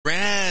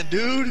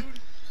dude.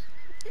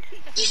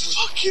 You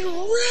fucking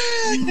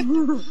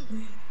ran.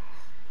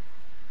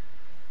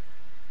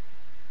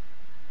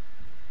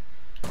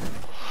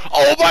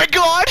 Oh my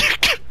god!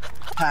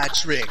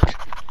 Patrick.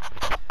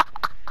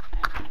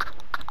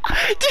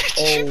 Did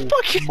you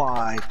fucking...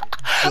 my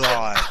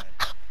god.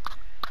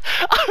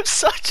 I'm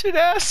such an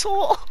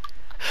asshole.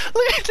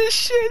 Look at this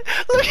shit.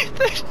 Look at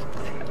this.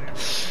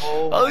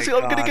 Oh I'm my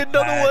gonna god, get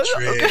another one.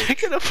 I'm gonna Patrick.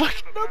 get a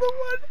fucking another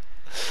one.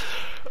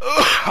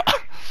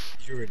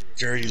 You're a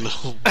dirty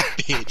little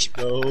bitch,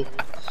 bro.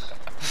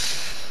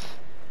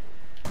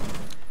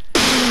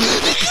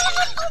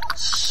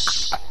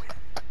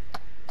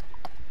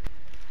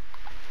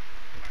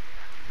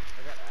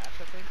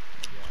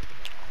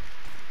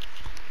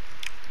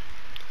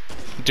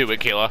 Do it,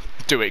 Kayla.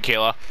 Do it,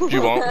 Kayla.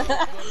 You won't.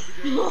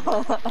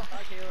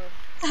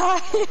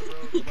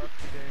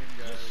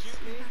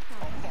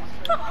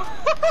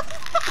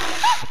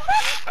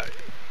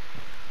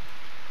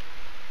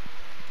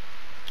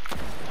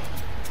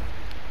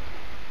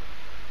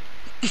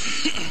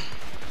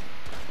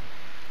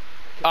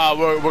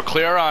 We're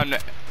clear on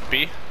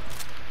B.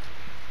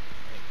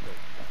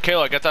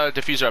 Kayla, get the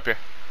diffuser up here.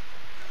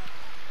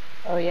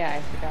 Oh yeah,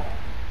 I forgot.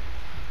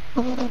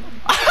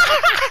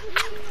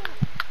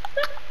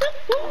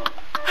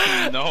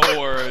 No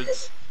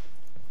words.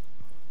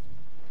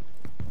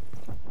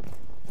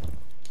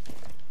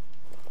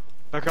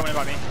 They're coming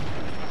about me.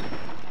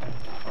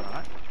 Or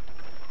not.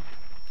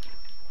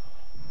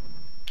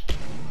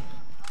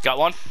 Got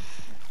one.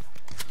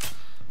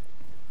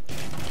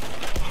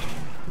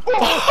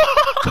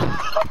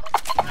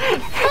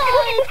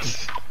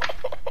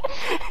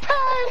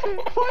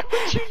 Why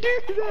would you do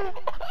that?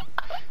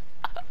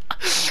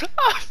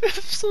 I'm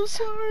so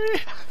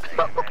sorry.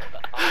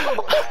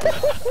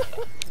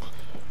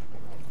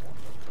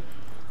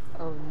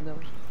 Oh no.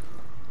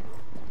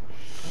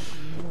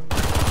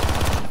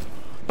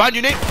 Behind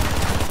you, Nate.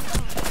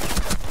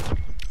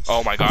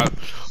 Oh my god.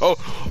 Oh.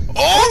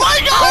 Oh my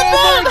god!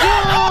 Oh my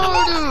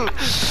god!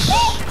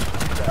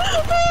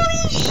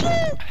 Holy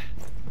shit!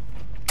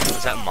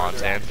 Is that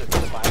Montan?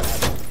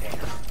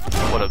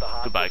 What a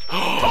goodbye. Oh,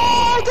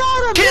 I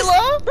got him!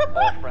 Kayla!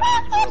 All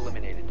friendlies were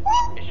eliminated.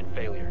 Mission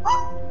failure.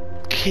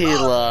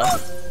 Kayla.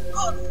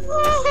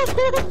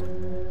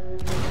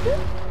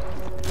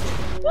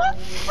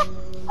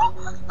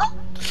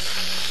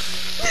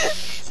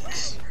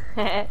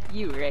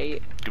 You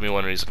right. Give me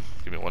one reason.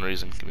 Give me one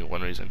reason. Give me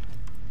one reason.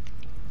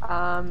 You a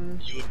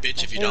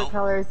bitch if you favorite don't.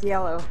 color is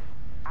yellow.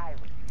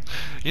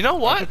 You know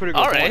what? That's a pretty good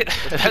All point. right.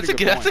 That's a pretty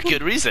good That's a point.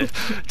 good reason.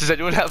 Does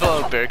anyone have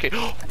a barricade?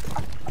 What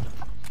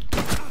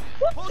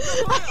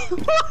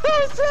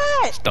was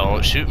that?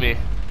 Don't shoot me.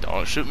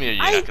 Don't shoot me or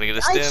you're not gonna get a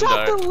I stand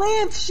shot the dart.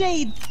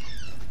 lampshade.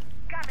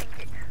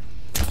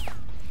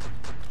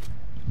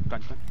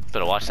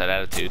 Better watch that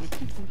attitude.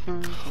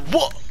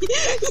 What?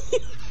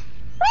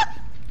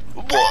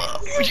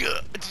 What?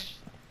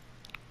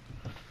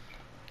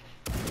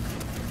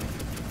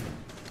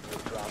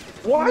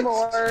 What?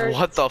 Lord.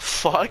 What the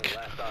fuck?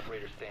 Last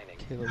operator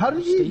standing. How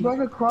did he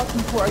run across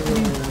before I could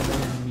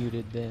even...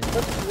 Muted then.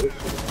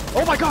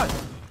 Oh my god!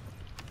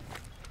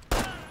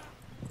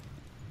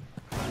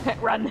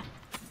 Run.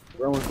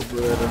 Run with the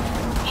blood.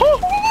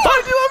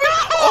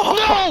 Oh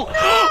no!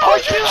 Oh,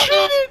 you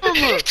cheated!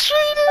 You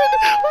cheated!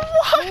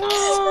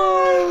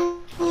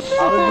 What?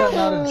 How is that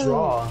not a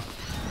draw?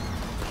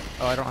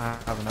 Oh, I don't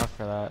have enough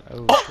for that.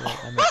 Oh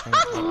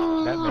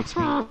shit, that makes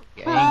me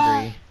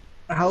angry.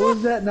 How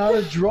is that not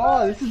a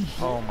draw? This is...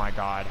 Oh my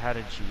god, how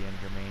did she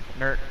injure me?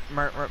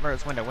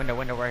 Mertz,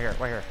 window, right here,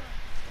 right here.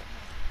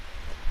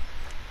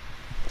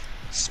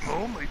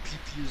 Small, my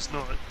PP is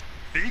not.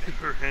 Big,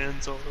 her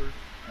hands are.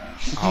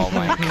 Oh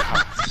my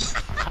god.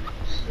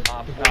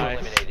 Op 4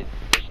 eliminated.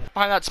 Mission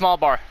Behind that small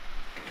bar.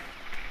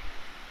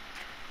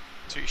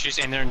 So she's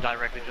in there and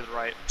directly to the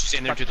right. She's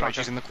in there to the right.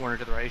 She's in the corner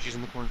to the right. She's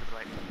in the corner to the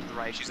right. To the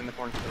right. She's in the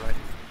corner to the right.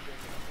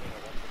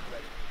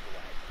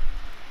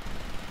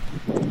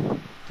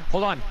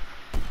 Hold on.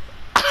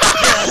 I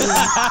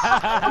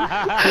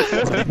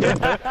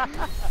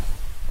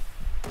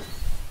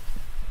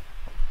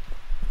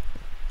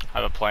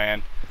have a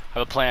plan. I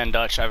have a plan,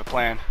 Dutch. I have a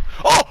plan.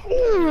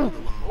 Oh!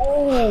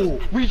 Oh,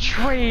 we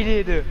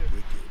traded.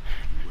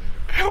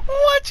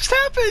 What just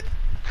happened?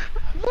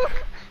 What?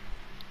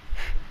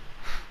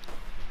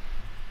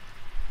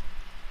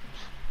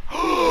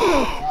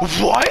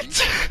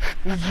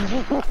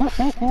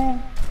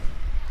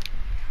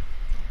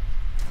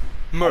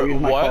 I'll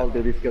use my Call of What?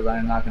 Duty because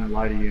I'm not gonna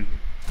lie to you.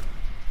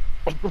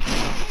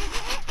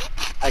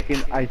 I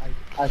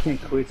can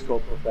quick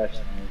scope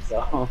professionally,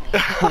 so.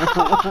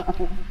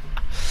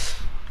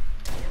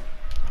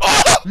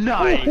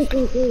 Nice.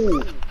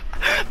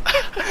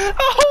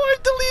 Oh, I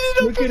deleted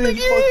him Look from at the his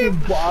game. fucking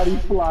body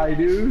fly,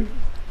 dude.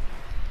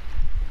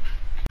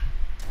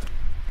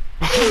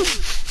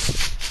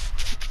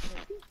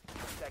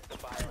 protect the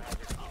biohazard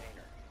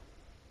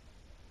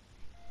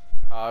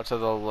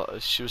container.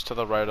 She was to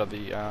the right of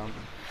the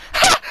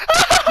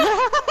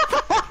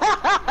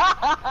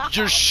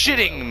You're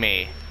shitting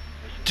me.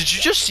 Did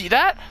you just see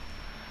that?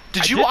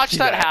 Did you watch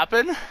that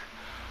happen? Dude,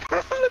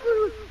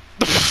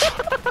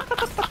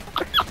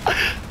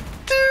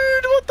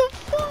 what the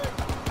fuck?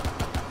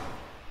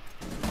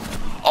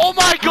 Oh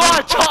my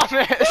god,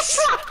 Thomas!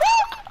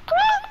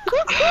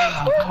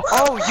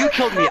 Oh, you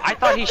killed me. I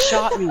thought he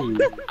shot me.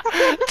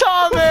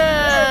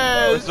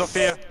 Thomas!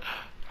 Sophia.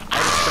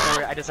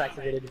 I just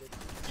activated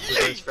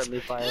reverse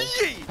friendly fire.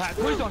 Pat,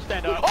 please don't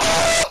stand up.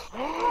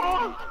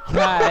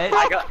 Pat,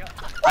 I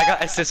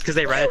got assist because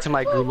they ran into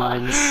my green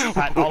lines.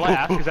 Pat, all I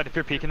ask is that if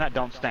you're peeking that,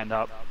 don't stand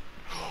up.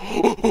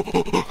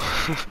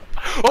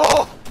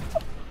 Oh!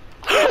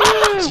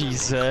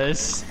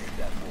 Jesus.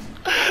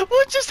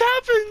 What just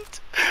happened?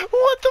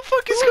 What the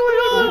fuck is going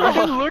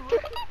on?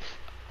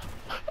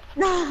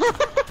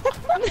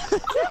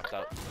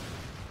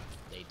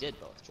 They did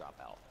both drop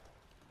out.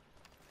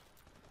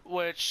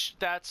 Which,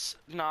 that's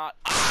not...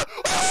 Oh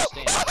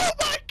my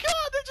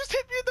god, that just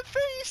hit me in the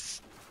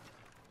face!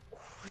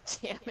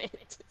 Damn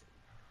it.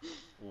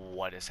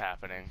 What is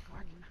happening?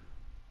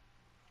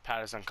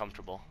 Pat is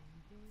uncomfortable.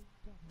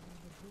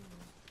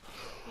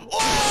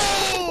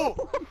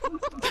 Oh!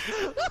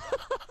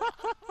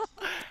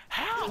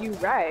 You're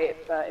right,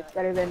 but it's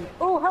better than,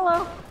 oh,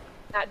 hello.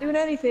 Not doing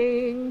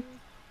anything.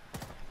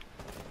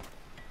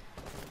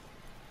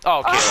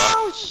 Oh, Kayla.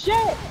 Oh,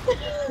 shit.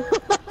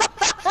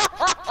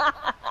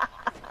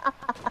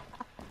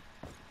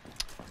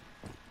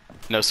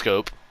 No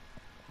scope.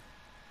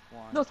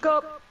 No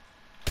scope.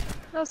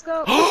 No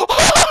scope.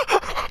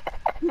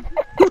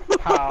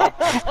 How?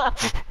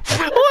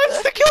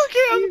 What's the kill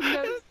cam?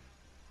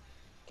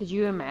 Could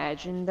you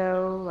imagine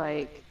though,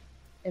 like,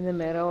 in the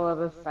middle of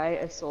a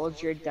fight, a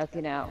soldier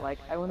ducking out, like,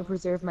 I want to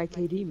preserve my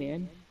KD,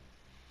 man.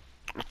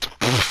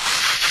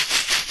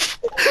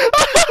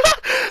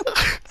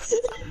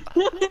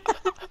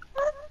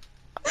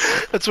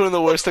 That's one of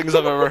the worst things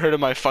I've ever heard in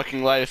my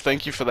fucking life.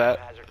 Thank you for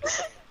that.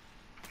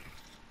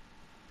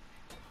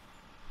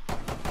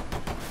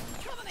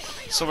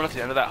 Someone at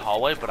the end of that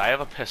hallway, but I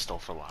have a pistol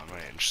for long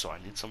range, so I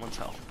need someone's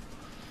help.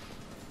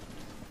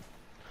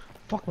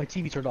 Fuck, my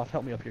TV turned off.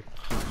 Help me up here.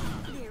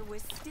 There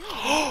was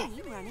still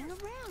me running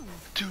around.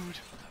 Dude.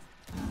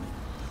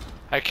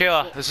 Hey,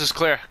 Kayla, this is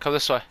clear. Come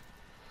this way.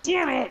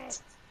 Damn it!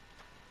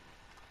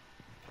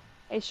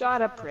 I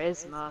shot a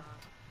Prisma.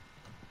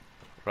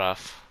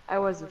 Rough. I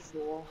was a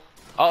fool.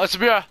 Oh, it's a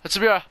Mira! It's a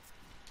Mira!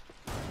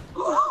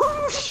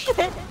 Oh,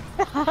 shit!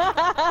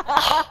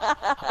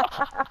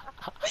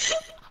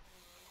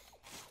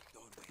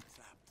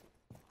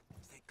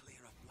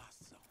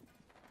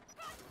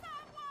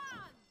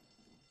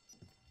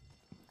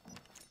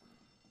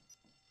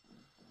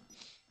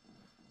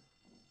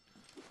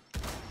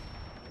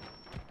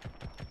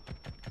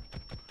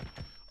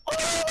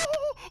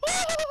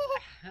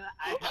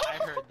 I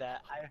heard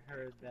that. I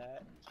heard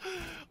that.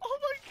 Oh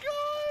my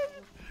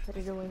god! Put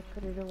it away,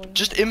 put it away.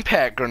 Just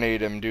impact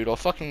grenade him, dude. I'll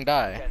fucking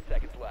die. 10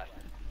 seconds left.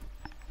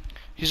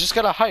 He's just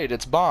gotta hide.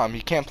 It's bomb.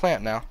 He can't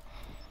plant now.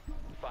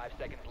 5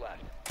 seconds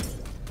left.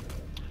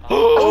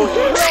 Oh,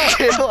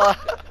 Kayla!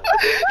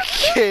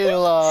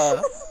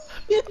 Kayla!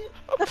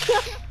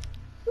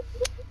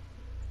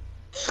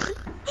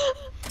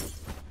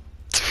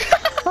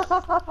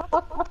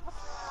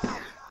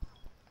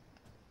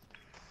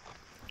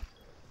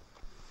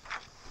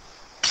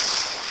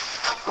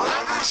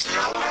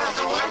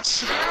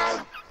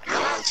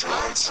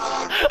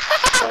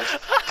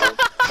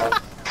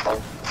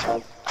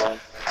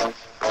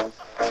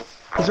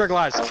 He's where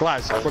Glass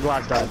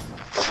died.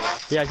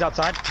 Yeah, he's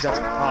outside. He's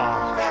outside.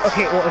 Aw.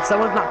 Okay, well, if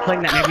someone's not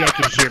playing that, maybe I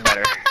can hear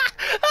better.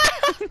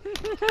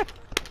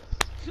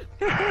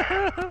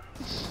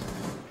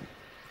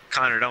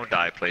 Connor, don't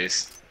die,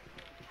 please.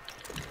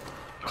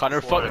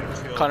 Connor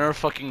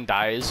fucking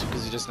dies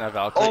because he doesn't have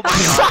alcohol. Oh my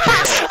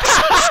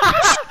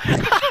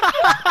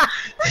god.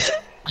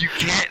 You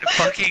can't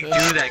fucking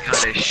do that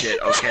kind of shit,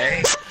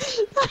 okay?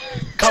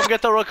 Come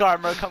get the rook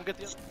armor. Come get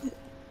the.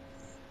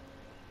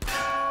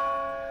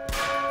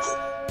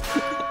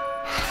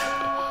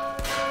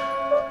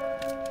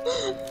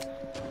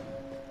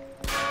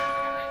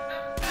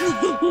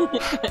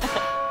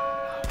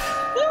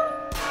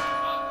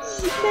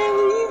 They're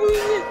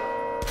leaving.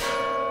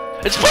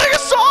 It's playing a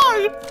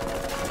song!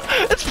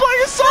 It's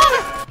playing a song!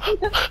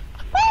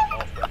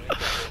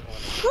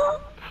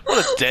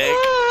 What a dick.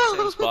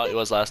 Same spot he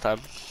was last time.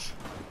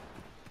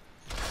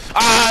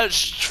 Ah,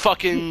 it's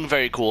fucking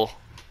very cool.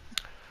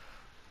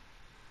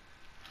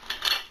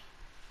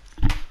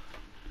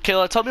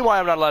 Kayla, tell me why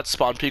I'm not allowed to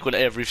spawn peek when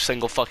every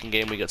single fucking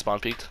game we get spawn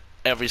peeked.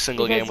 Every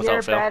single game without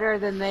you're fail. better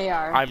than they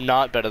are. I'm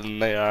not better than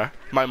they are.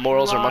 My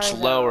morals You are much are,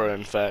 though. lower,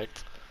 in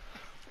fact.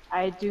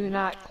 I do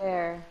not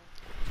care.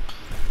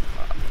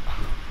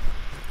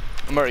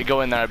 Murray,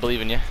 go in there. I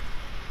believe in you.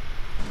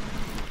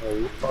 Oh,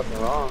 you're fucking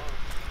wrong.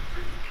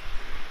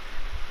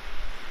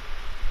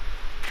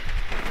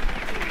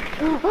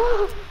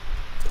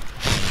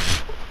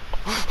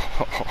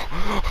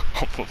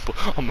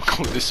 I'm gonna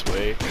go this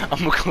way. I'm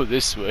gonna go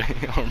this way.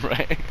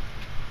 Alright.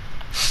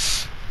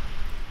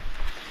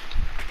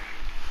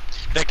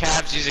 The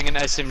Cav's using an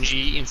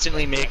SMG,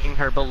 instantly making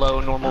her below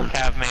normal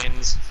Cav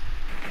mains.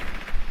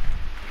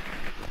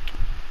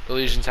 The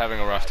Legion's having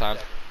a rough time.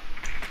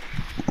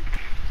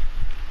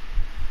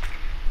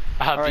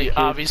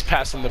 Avi's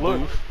passing the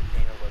booth.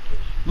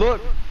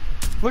 Look!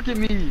 Look at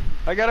me!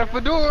 I got a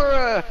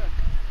fedora!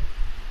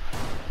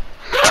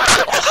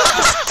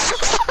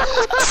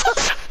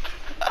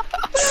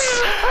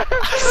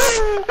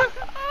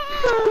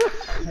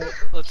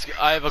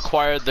 I have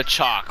acquired the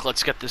chalk.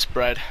 Let's get this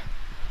bread.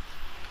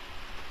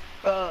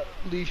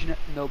 Legion,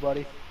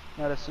 nobody.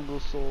 Not a single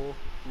soul.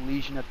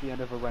 Legion at the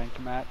end of a rank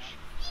match.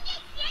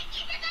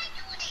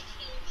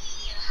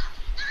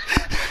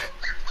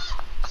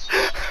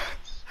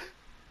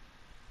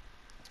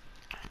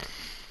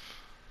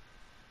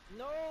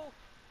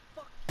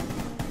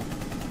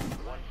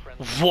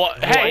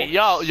 What? Hey,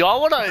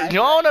 y'all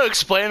wanna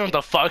explain what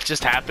the fuck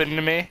just happened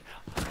to me?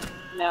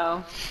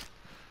 No.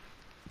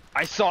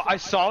 I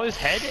saw his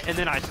head and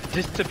then I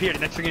disappeared. The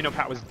next thing you know,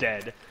 Pat was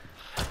dead.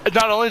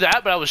 Not only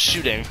that, but I was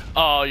shooting.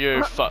 Oh,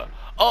 you're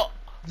Oh.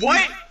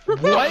 What?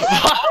 What?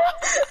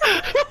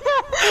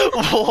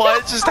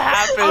 What just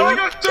happened? I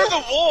go through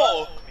the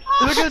wall.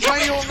 Look at the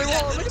tiny hole in the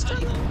wall. Look at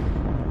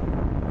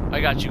the...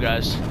 I got you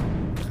guys.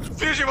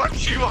 Fusion, why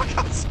don't you walk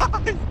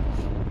outside?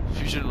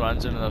 Fusion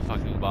runs into the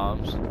fucking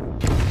bombs.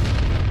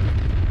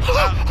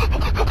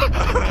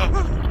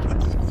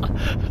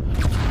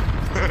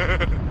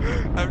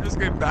 I'm just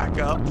gonna back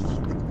up.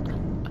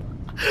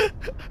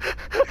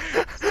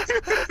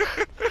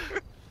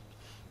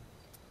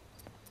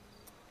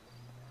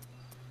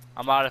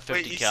 I'm out of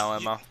 50 cal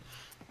ammo.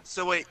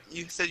 So wait,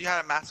 you said you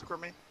had a massacre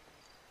me?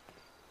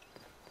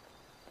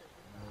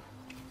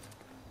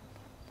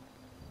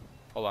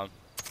 Hold on.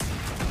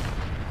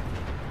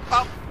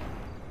 Oh!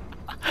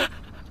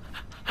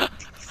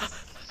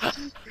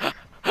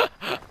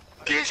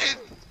 Fusion!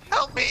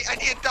 Help me! I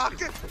need a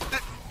doctor!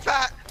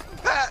 Pat!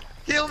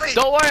 Heal me!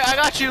 Don't worry, I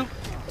got you!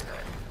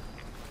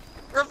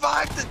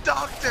 Revive the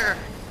doctor!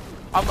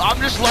 I'm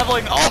just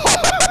leveling. Oh!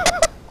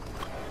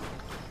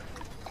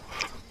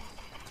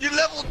 You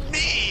leveled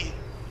me!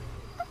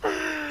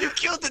 You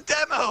killed the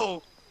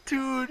demo!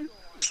 Dude!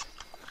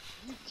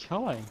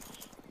 Killing.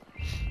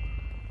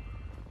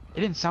 It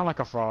didn't sound like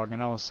a frog,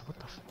 and I was, what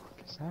the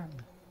fuck is that?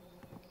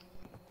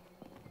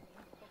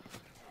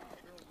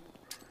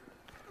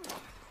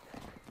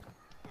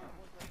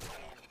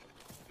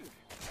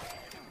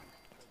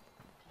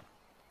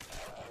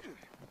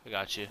 I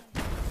got you.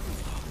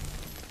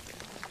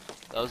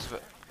 That was.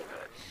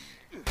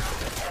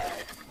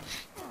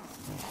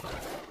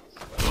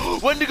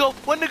 Wendigo!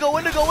 Holy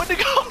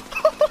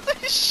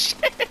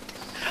shit!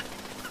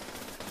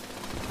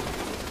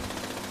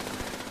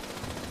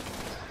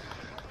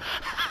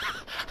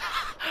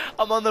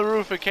 I'm on the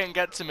roof, it can't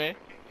get to me.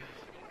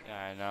 Yeah,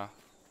 I know.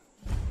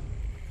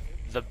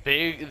 The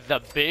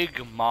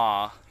big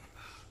maw.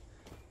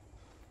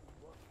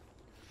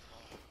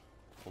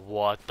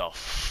 What the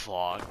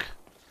fuck?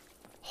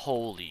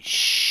 Holy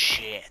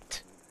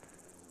shit.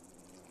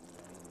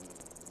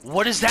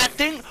 What is that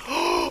thing?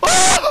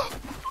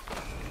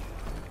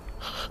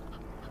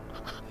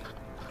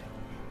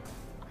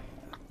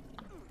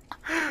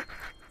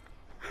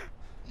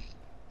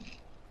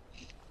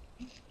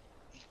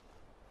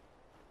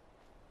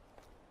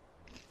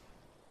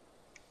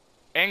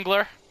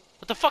 Angler?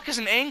 What the fuck is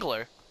an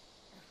angler?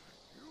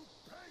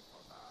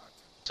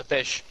 It's a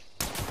fish.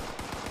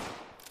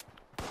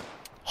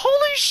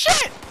 Holy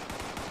shit!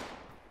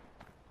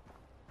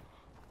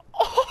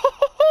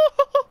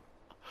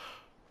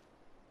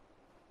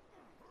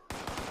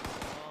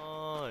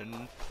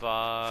 On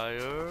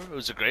fire. It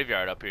was a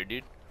graveyard up here,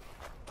 dude.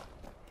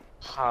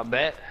 I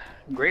bet.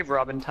 Grave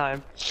robbing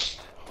time.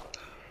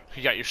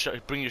 You got your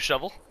bring your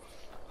shovel?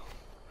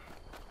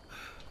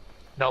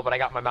 No, but I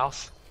got my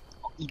mouth.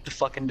 I'll eat the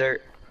fucking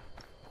dirt.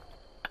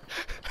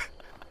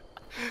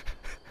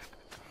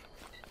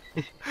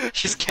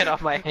 Just get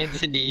off my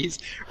hands and knees,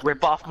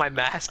 rip off my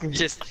mask, and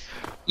just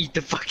eat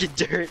the fucking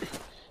dirt.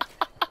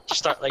 Just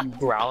start like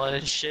growling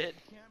and shit.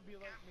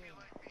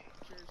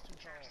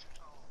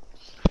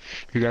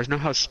 You guys know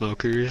how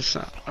smokers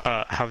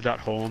have that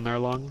hole in their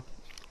lung?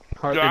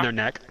 Or Yeah. in their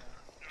neck?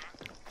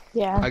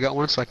 Yeah. I got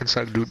one so I can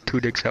suck two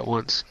dicks at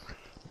once.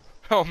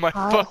 Oh my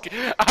fucking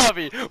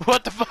Avi,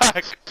 what the fuck?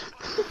 I'm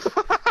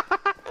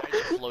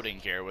just floating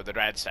here where the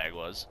rad sag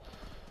was.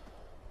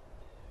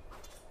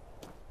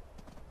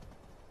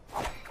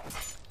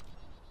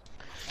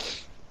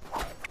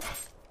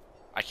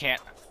 I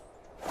can't.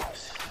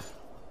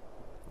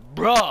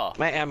 Bruh!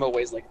 My ammo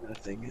weighs like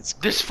nothing. It's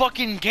This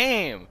fucking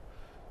game!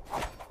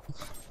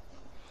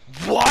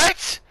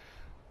 What?!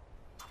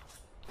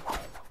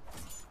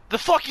 The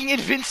fucking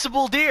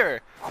invincible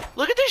deer!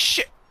 Look at this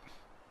shit!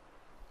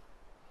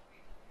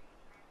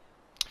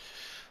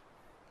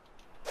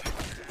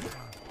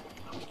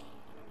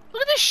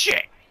 Look at this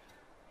shit!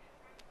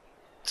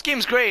 This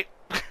game's great.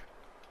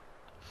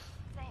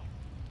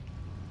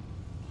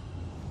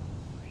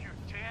 You're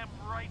damn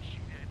right you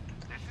did.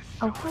 This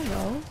is Oh,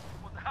 hello.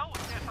 what the hell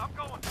is this? I'm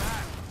going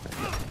back.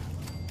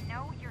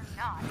 No, you're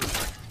not.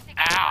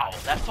 Ow!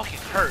 That fucking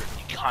hurt,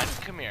 you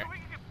cunt. Come here. We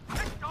can get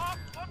picked off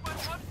one by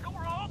one till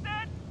we're all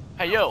dead.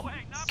 Hey, yo!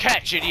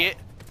 Catch, idiot.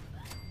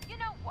 You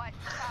know what,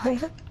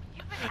 guys?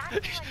 You've been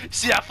acting like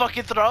See that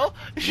fucking throw?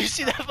 You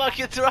see that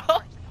fucking throw?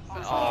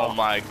 Oh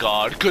my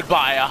god.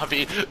 Goodbye,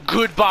 Avi.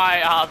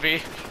 Goodbye,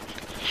 Avi.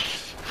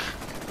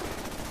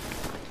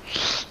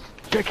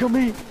 Can't kill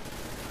me.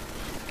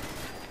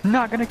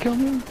 Not gonna kill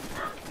me.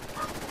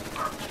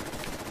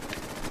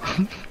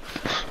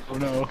 Oh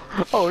no.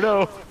 Oh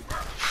no.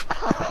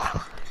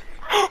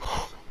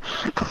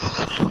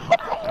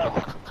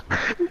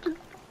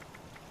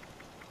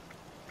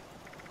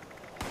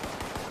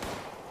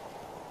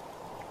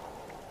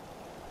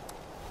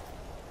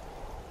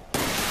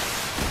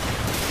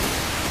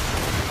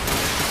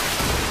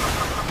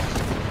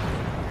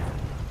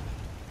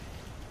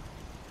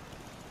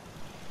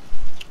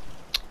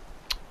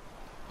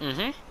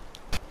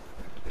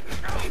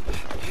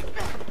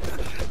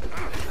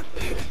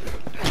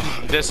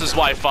 This is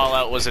why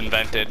Fallout was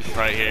invented,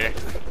 right here.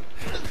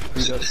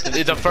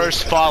 The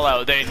first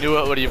Fallout, they knew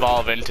it would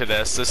evolve into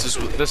this.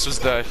 This was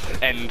the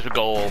end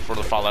goal for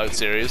the Fallout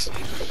series.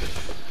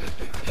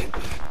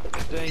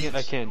 Dang it,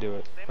 I can't do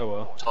it. Oh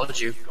well. Told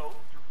you.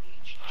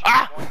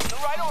 Ah! The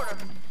right order.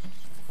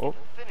 Oh.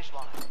 Finish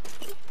line.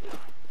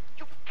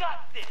 You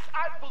got this.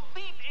 I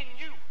believe in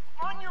you.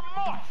 On your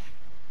mark.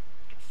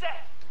 Get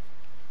set.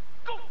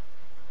 Go.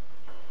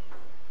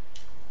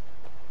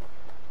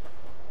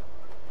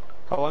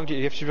 How long do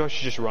you have to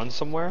just run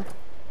somewhere?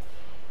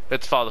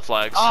 Let's follow the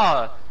flags.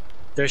 Ah!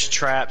 There's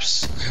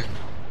traps.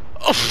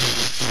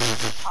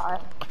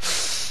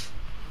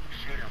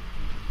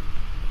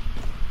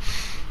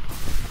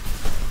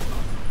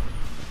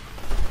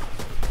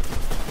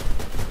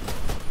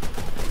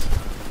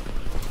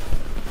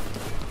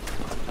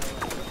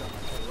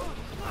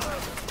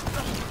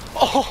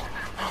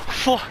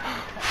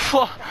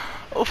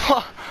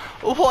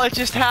 What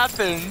just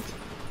happened?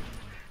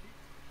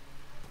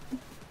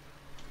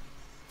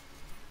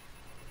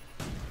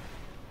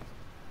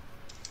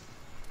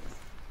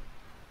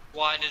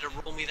 Why did it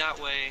roll me that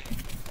way?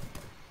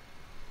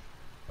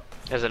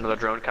 There's another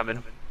drone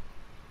coming.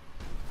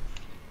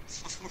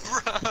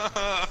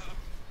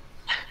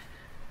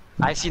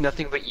 I see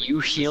nothing but you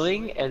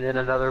healing, and then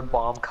another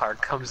bomb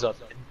cart comes up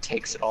and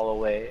takes it all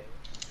away.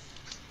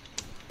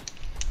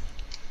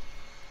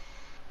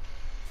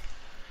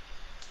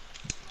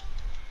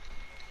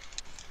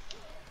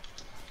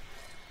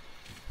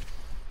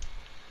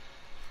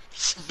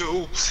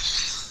 No.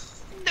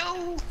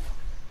 No.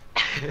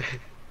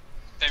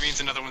 That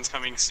means another one's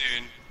coming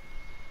soon.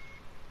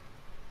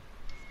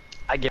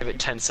 I give it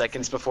 10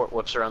 seconds before it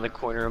whips around the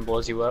corner and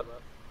blows you up.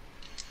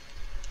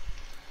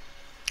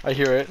 I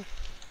hear it.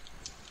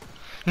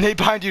 Nate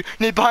behind you!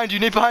 Nate behind you!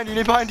 Nate behind you!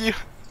 Nate behind you!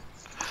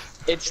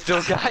 It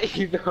still got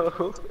you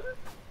though.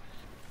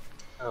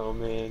 Oh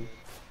man.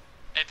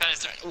 Hey,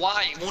 Patterson,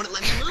 why? You won't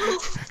let me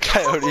move?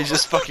 Coyote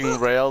just fucking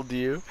railed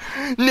you.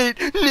 Nate!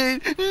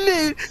 Nate! Nate!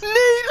 Nate!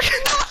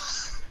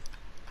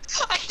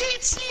 I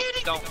can't see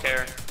anything. Don't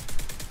care.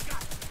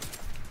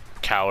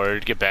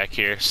 Coward, get back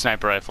here.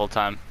 Sniper rifle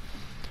time.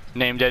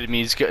 Named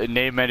enemies get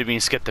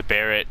the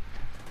Barrett.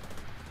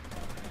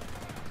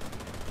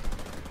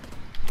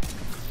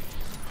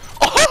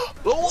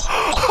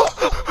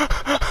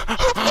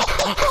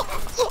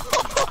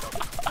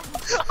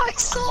 I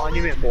saw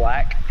Monument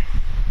Black.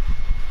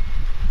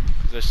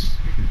 This.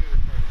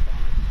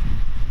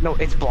 No,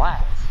 it's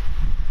black.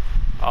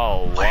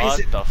 Oh,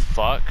 what the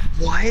fuck?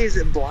 Why is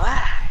it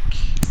black?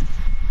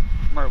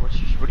 Mar, what are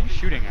you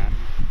shooting at?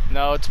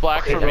 No, it's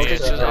black for me.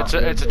 It's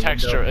a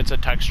texture. It's a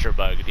texture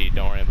bug, dude.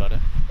 Don't worry about it.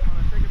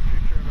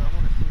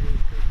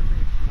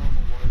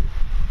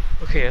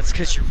 Okay, that's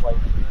because you're white.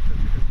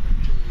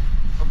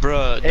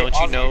 Bruh, don't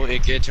you know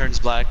it turns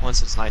black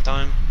once it's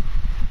nighttime?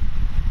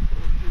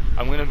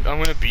 I'm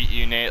gonna beat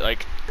you, Nate.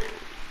 Like,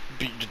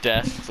 beat you to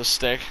death with a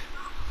stick.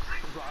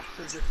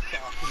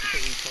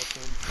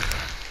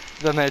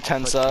 Then they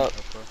tense up.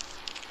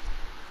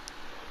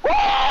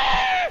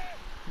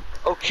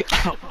 Okay.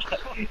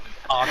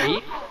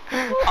 Avi?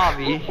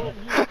 Avi?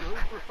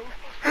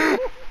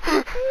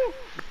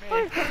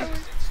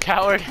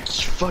 Coward.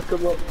 Fuck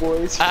him up,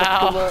 boys. Ow.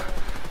 Fuck him up.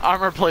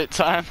 Armor plate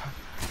time.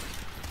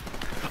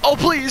 Oh,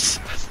 please!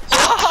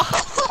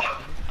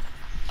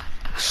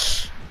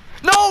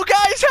 No,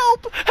 guys,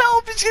 help!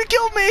 Help! He's gonna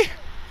kill me!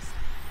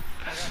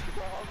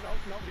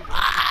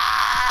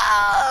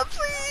 Ah,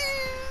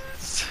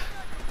 please!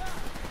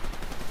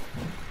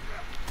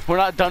 We're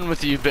not done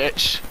with you,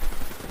 bitch.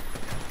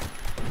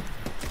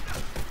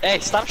 Hey,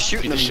 stop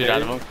shooting Beat the shit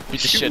out of him.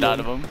 Beat the shit out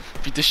of him.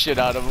 Beat the shit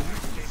out of him.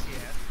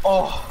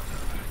 Oh.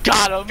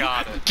 Got him!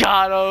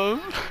 Got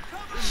him!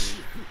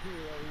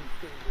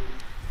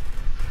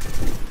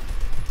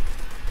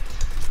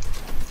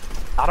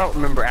 I don't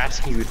remember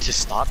asking you to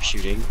stop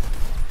shooting.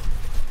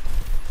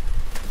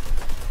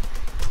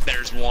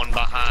 There's one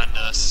behind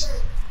us.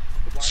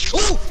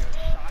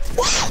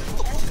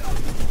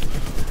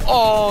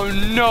 Oh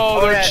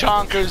no, they're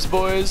chonkers,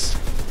 boys.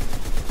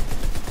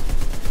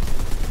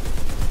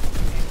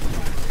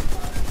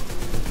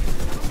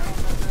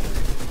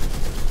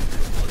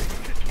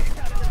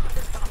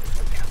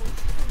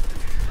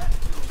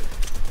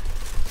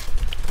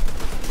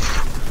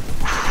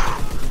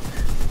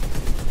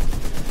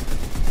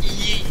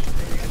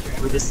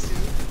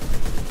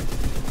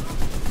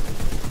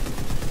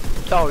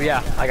 Oh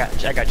yeah, I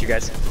got you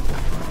guys.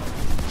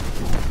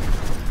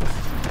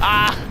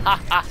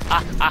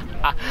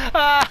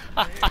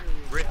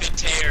 Rip and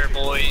tear,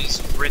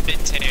 boys. Rip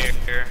and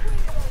tear.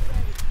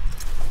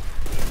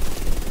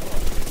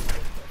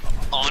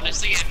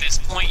 Honestly, at this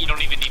point, you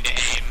don't even need to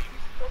aim.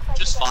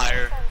 Just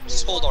fire.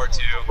 Just hold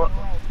R2.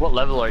 What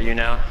level are you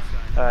now,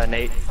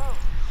 Nate?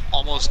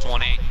 Almost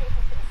 20.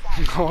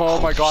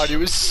 Oh my god, he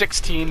was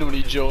 16 when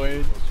he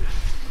joined.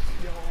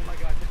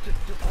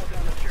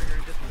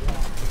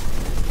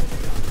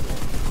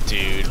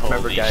 Dude, holy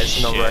Remember, guys,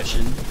 shit. no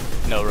rushing.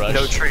 No rush.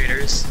 No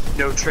traitors.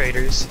 No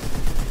traitors.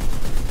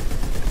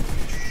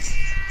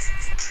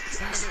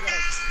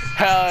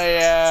 Hell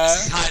yeah.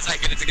 High as I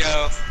get it to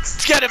go.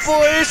 Let's get it,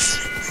 boys.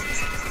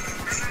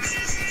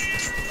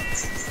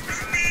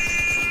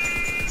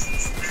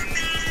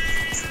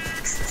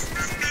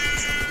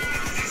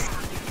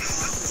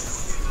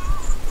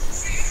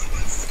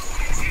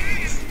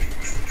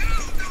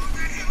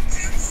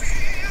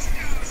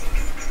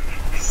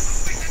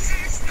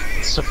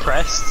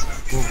 Suppressed?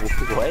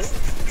 What?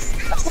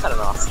 That's not an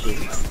option.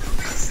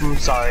 I'm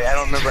sorry, I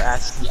don't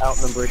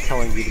remember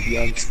telling you to be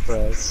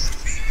unsuppressed.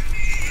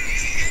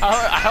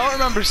 I don't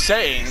remember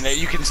saying that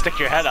you can stick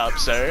your head up,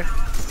 sir.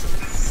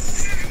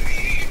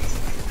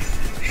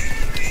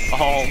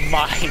 Oh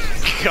my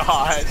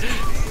god.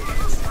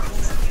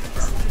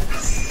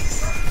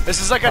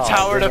 This is like a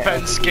tower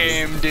defense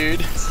game,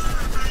 dude.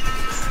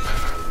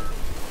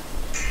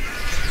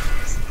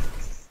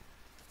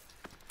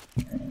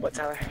 What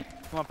tower?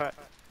 Come on, Pat.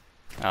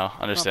 Oh,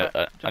 understood.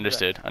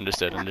 Understood.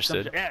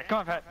 Yeah, come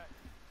on, Pat.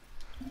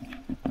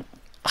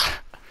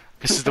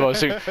 This is the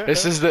most.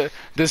 This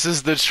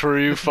is the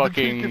true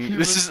fucking.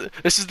 This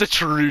is the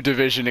true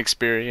Division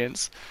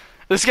experience.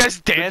 This guy's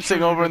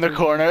dancing over in the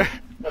corner.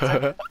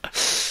 Come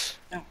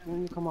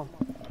on.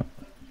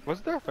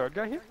 Wasn't there a third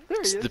guy here?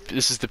 There he is.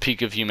 This is the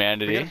peak of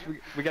humanity.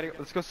 We gotta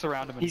let's go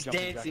surround him. And He's jump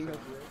dancing.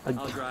 I'll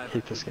I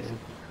hate this game.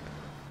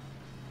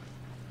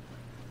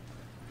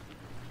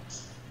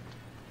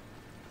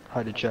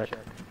 Hard to check.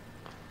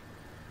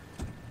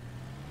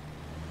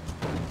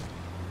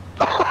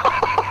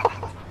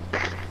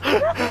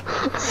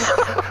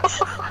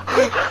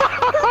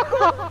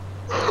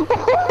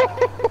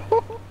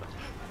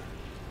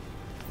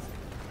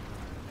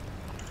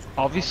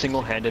 Alvi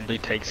single-handedly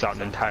takes out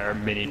an entire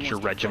miniature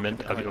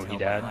regiment of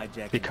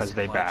Unidad because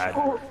they bad.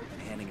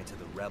 Handing it to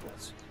the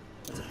rebels.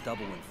 It's a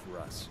double win for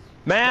us.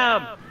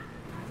 Ma'am!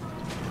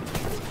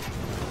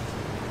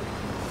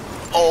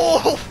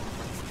 Oh!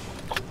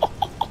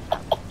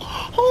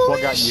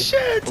 What got you?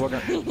 Shit! What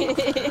got you?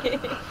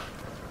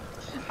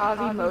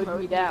 Avi mowed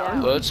me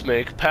down. Let's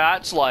make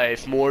Pat's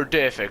life more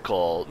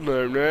difficult.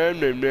 No, no,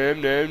 no, no,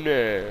 no,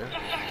 no.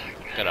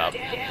 Get up.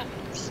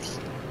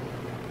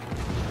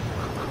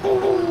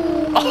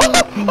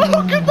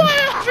 Oh, goodbye,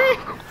 Avi!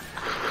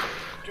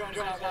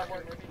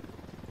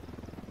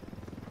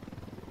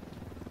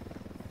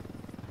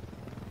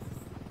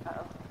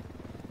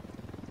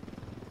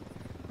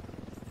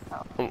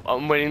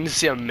 I'm waiting to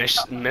see a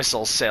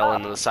missile sail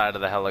into the side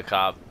of the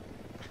helicopter.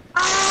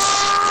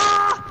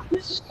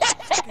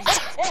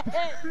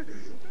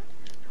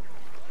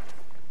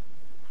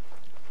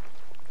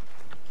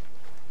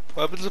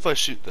 What happens if I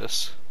shoot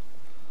this?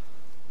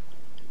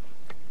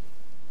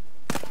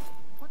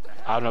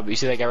 I don't know, but you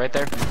see that guy right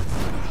there?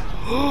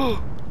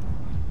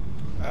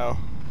 Ow.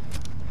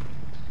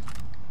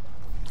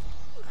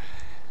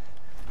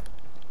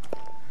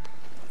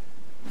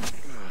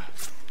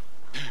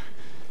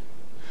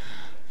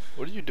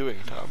 What are you doing,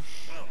 Tom?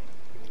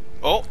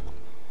 Oh!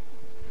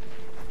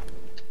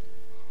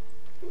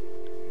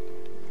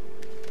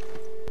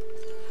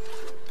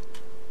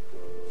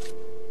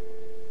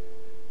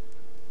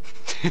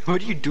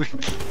 What are you doing?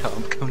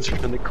 Tom comes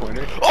around the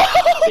corner.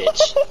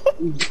 Bitch.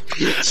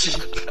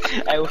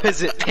 Bitch. I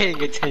wasn't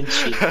paying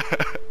attention.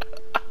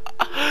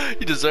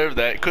 You deserve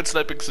that. Quit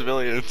sniping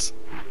civilians.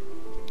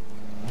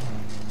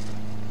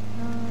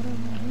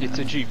 It's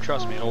a Jeep,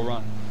 trust me, it'll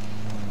run.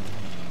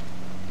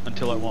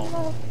 Until it won't.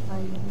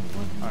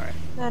 Alright.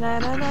 Da da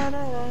da da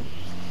da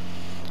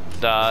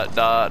da da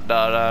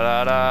da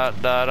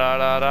da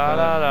da da da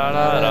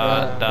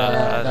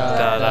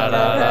da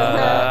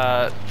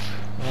da.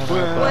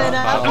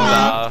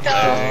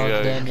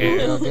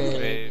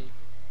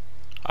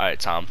 Alright,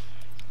 Tom.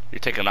 You're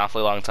taking an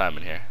awfully long time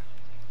in here.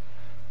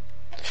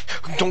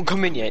 Don't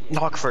come in yet.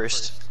 Knock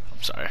first.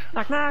 I'm sorry.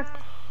 Knock knock.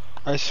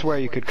 I swear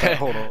you could cut.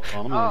 Hold on.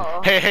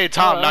 Oh. Hey,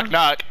 Tom, knock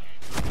knock.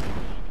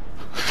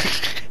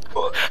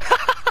 Who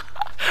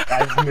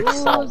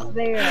was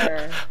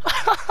there?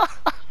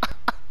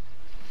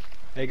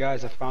 Hey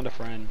guys, I found a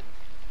friend.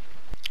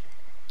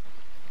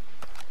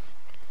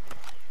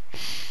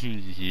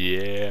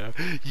 Yeah.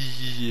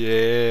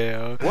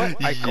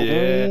 What?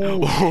 Yeah.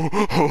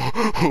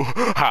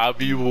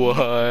 Happy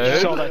what? You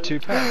saw that too,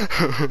 Pat?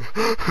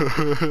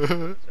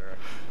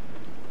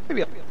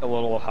 Maybe a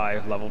little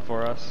high level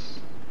for us.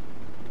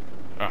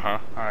 Uh-huh.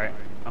 Alright,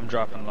 I'm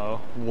dropping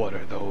low. What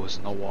are those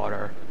in the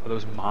water? Are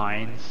those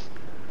mines?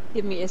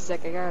 Give me a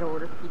sec, I gotta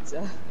order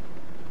pizza.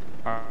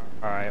 Alright.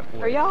 Alright,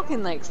 Or y'all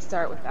can like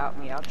start without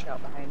me. I'll trail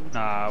behind you.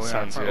 Nah, we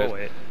Sounds are. good. Oh,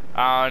 wait.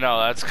 Oh no,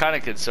 that's kind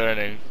of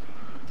concerning.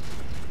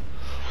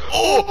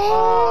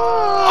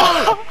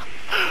 Oh!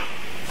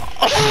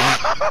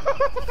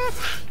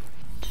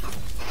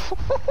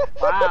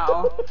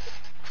 Wow.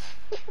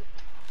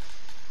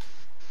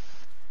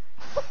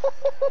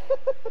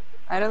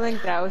 I don't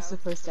think that was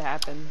supposed to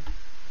happen.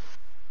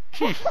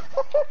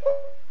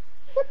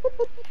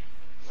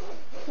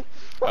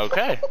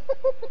 Okay.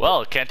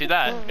 Well, can't do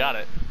that. Got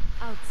it.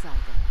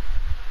 Outsider.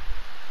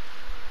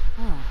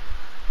 Oh.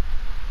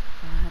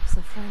 Perhaps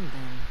a friend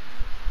then.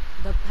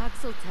 The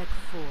Paxel Tech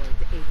Ford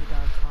aided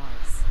our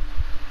cause.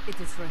 It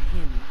is for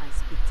him I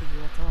speak to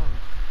you at all.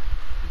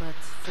 But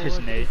Ford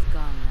is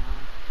gone now.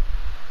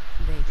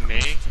 They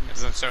Me?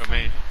 Isn't so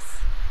me?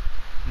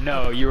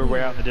 No, you were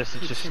way out in the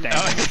distance just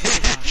standing.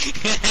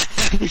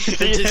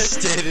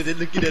 Just standing and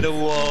looking at a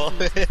wall.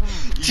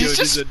 She's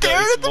just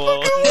staring at the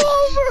fucking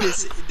wall.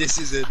 This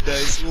is a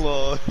nice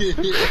wall.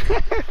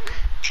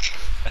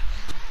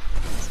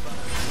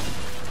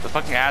 The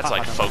fucking ad's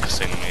like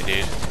focusing me,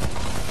 dude.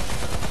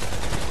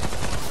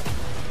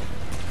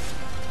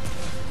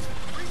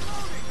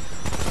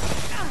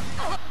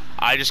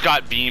 I just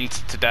got beamed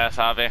to death,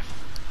 Avi.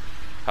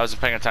 I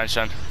wasn't paying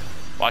attention.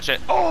 Watch it.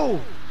 Oh!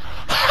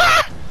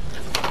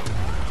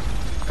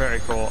 Very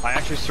cool. I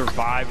actually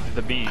survived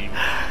the beam.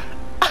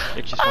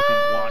 It just fucking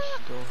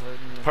launched.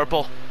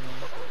 Purple.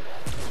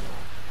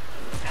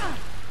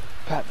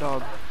 Pat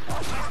dog.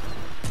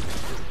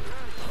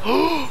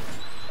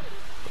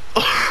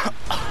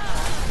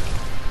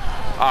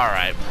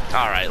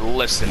 Alright,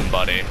 listen,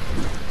 buddy.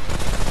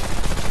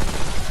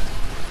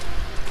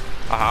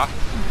 Uh-huh.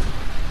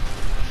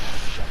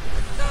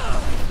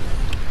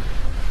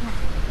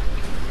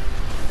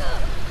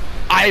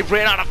 I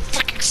ran out of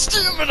fucking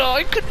stamina,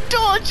 I couldn't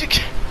dodge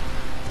again.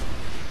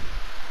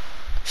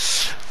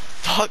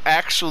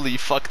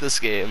 Fuck this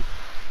game.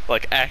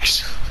 Like,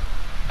 actually.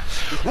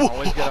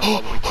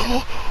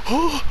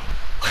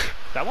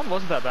 That one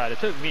wasn't that bad. It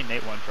took me and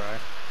Nate one try.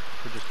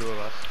 For just two of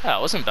us. Yeah,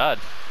 it wasn't bad.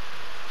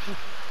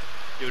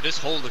 Dude, this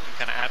hole looking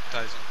kind of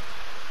appetizing.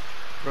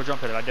 Go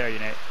jump at it. I dare you,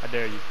 Nate. I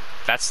dare you.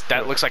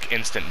 That looks like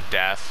instant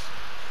death.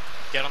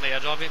 Get on the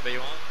edge of it, but you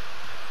won't.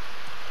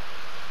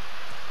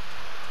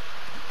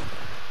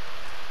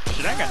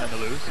 Shit, I ain't got nothing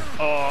to lose.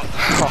 Oh,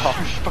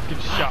 fucking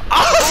shot.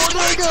 Oh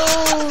my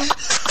god!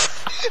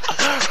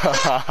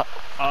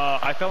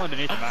 I fell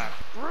underneath the map.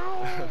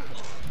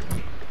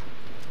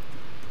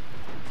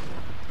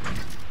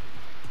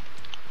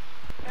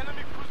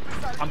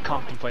 I'm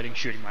contemplating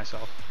shooting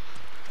myself.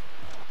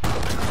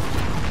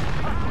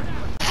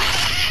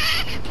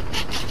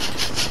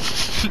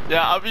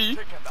 Yeah, Abby.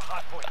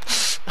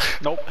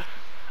 Nope.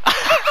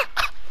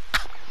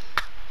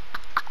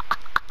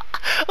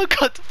 I'm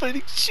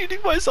contemplating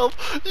shooting myself.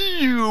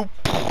 You.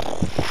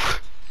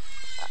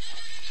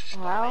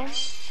 Wow.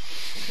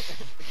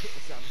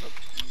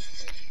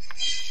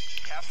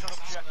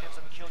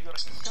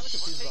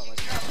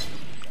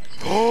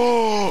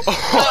 Oh!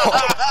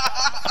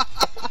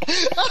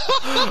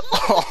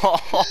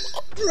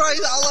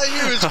 Bryce, all I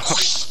hear is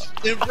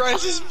in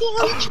Bryce's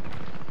voice.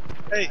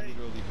 Hey.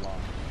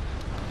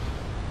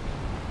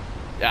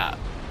 Yeah,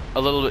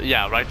 a little bit.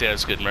 Yeah, right there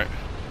is good, Mert.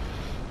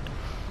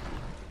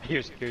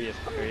 Here he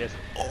is.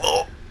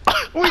 Oh.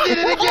 We did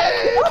it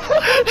again!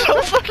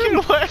 No fucking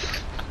way!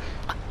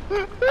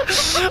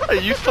 Are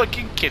you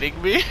fucking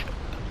kidding me?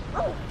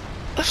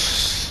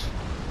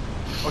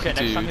 Okay,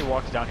 next time he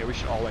walks down here, we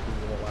should all like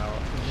roll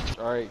out.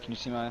 Alright, can you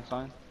see my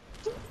sign?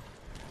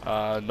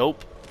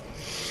 Nope.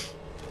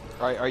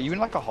 Alright, are you in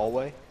like a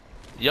hallway?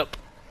 Yep.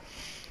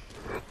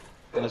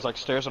 And there's like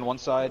stairs on one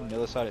side, and the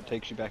other side it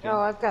takes you back in? Oh,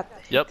 I've got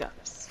the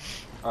hiccups.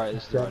 Alright,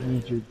 this is That right.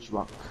 means you're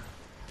drunk.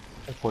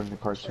 According to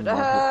Cartoon Shut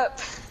up!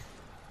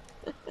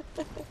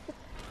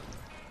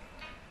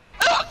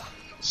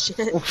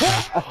 Shit.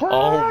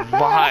 Oh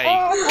my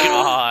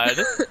god.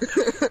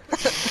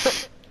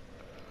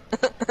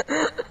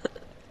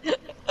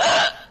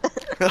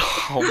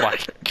 Oh my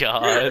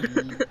god.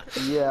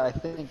 Yeah, I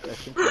think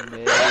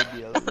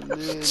maybe a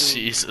little...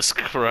 Jesus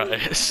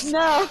Christ.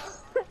 No!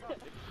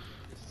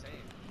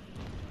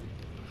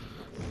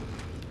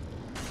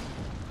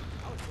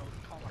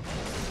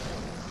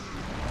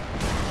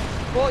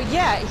 Well,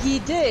 yeah, he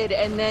did,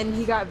 and then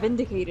he got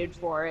vindicated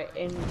for it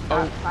and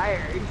got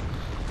fired.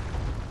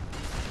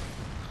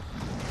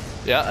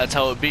 Yeah, that's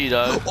how it be,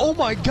 dog. Oh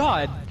my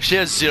god! She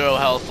has 0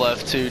 health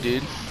left too,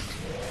 dude.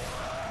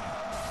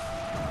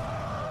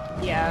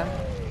 Yeah.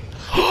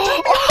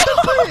 The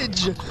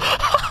bridge!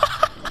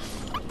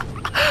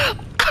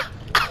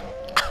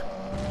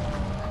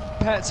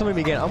 Pat, summon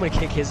me again. I'm gonna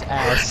kick his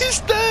ass.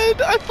 He's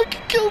dead! I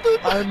fucking killed him!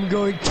 I'm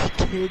going to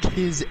kick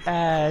his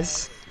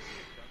ass.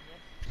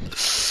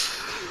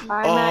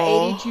 I'm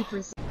at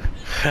 82%.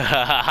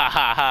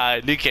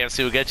 New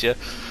KFC will get you.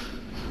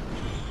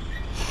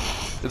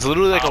 It's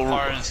literally like How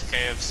far is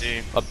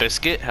KFC? a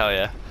biscuit? Hell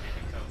yeah.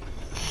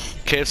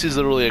 KFC is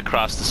literally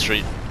across the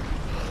street.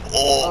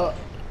 Oh!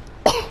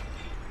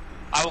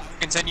 I will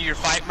continue your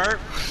fight, Mert.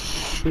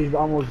 He's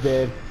almost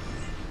dead.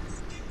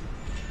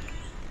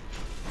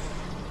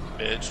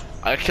 Bitch.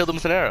 I killed him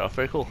with an arrow.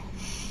 Very cool.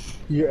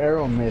 Your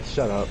arrow missed.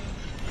 Shut up.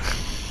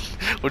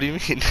 What do you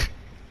mean?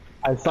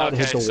 I saw it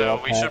hit the so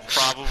wall. we should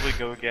probably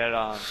go get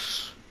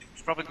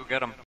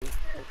him.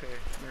 Okay,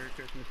 Merry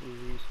Christmas,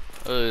 losers.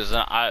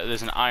 Oh,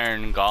 there's an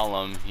iron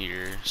golem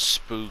here.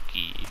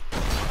 Spooky.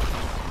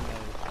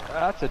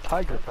 That's a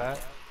tiger, Pat.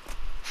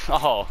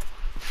 Oh,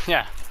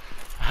 yeah.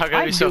 How can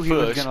I be so knew he was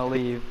foolish? gonna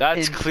leave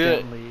That's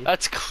instantly.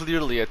 That's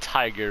clearly a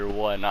tiger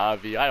one,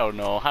 Avi. I don't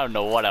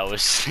know what I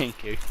was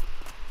thinking.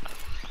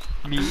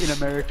 Me, an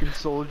American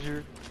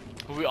soldier.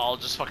 We all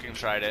just fucking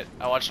tried it.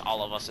 I watched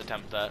all of us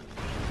attempt that.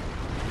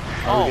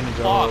 Are we Oh,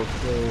 gonna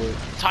fuck. go?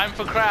 Time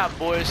for crab,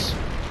 boys.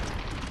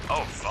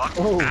 Oh fuck!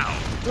 Oh, Ow!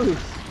 Bruce.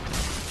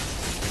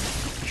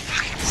 You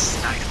fucking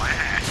sniped my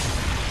ass.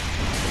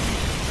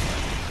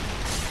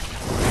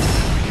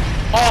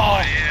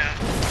 Oh, yeah!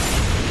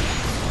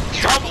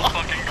 Triple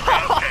fucking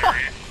crab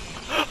parry.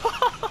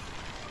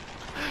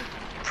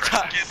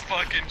 Bruce gets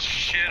fucking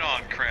shit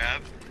on,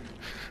 crab.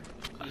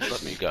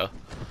 Let me go.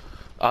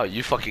 Oh,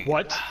 you fucking.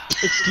 What?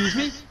 Excuse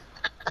me?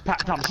 Pat,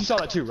 Thomas, you saw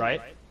that too,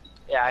 right?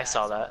 Yeah, I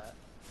saw that.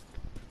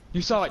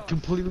 You saw it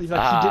completely,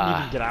 like he didn't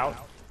even get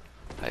out.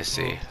 I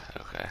see.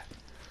 Okay.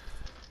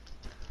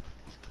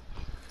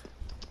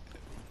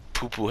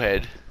 Poo-poo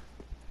head.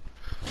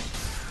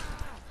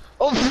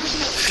 Oh!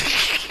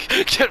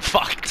 Get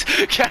fucked.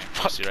 Get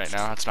fucked. See right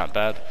now, that's not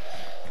bad.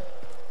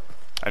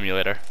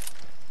 Emulator.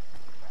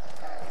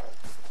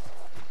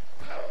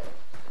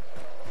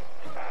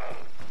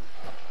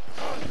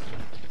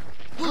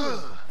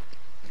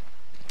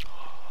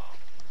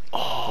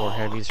 Oh, 4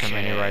 heavies from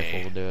any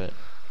rifle will do it.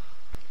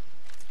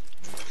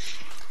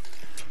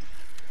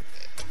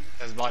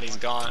 His body's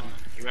gone.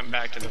 He went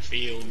back to the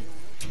field.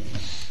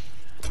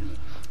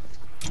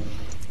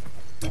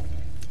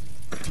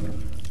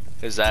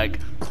 Hey, Zag.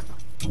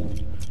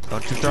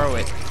 Don't you throw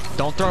it.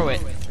 Don't throw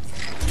it.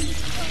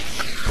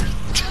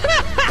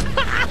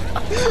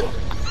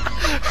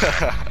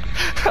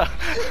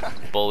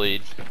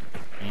 Bullied.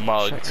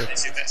 Mugged.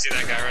 See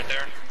that guy right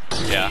there?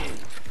 Yeah.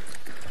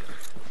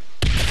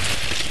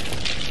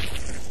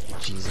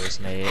 Jesus,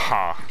 mate.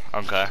 Huh.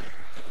 Okay.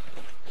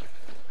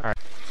 Alright.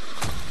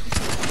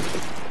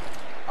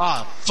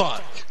 Ah,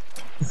 fuck.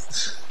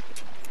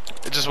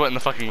 It just went in the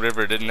fucking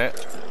river, didn't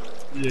it?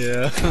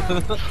 Yeah.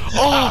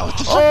 Oh! What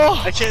the Oh!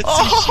 fuck? I can't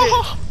see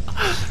shit.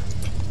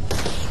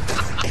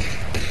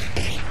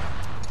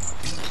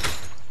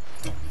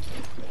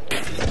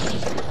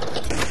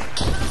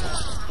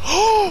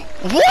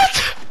 What?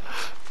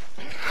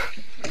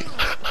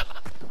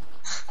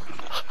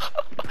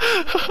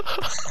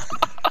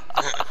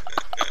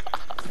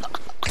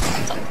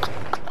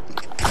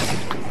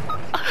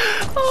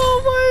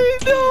 Oh my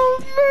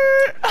god,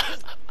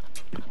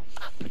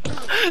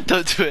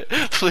 Don't do it,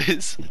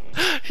 please.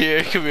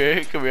 Here, come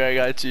here, I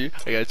got you,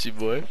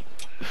 boy.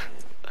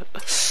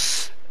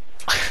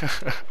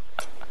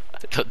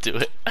 Don't do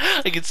it.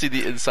 I can see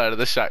the inside of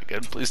the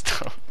shotgun, please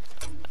don't.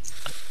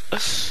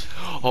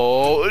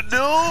 Oh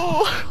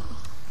no!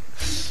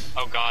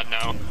 Oh god,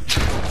 no.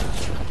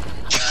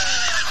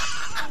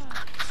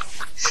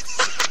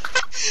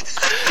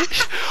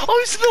 Oh,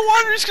 he's in the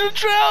water, he's gonna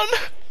drown!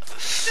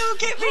 No,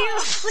 get me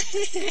up,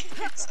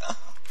 please!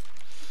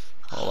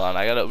 Hold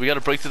on, we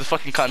gotta break through the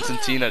fucking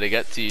Constantina to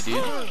get to you,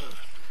 dude.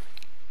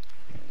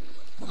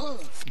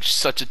 You're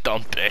such a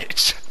dumb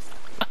bitch.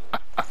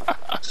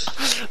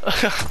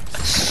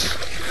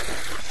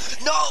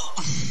 No!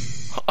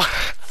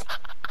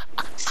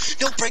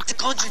 No, break the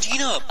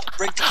concertina!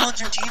 Break the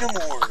concertina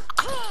more!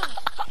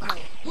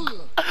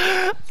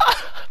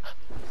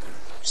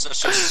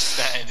 Such a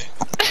sped.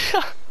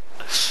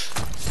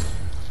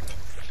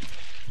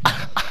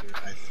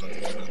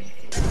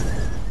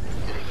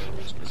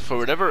 For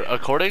whatever,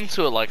 according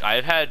to like,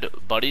 I've had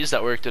buddies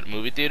that worked at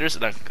movie theaters,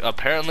 and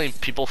apparently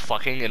people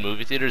fucking in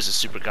movie theaters is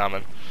super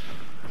common.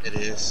 It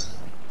is.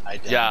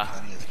 Yeah.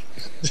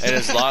 And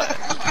as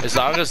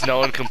long as no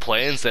one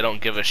complains, they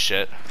don't give a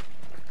shit.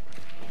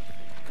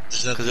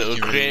 Because it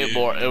would create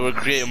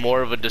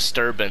more of a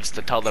disturbance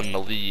to tell them to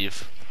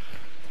leave.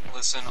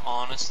 Listen,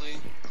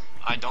 honestly,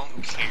 I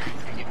don't care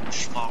if you get the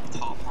schmop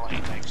top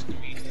right next to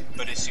me,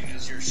 but as soon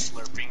as your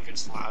slurping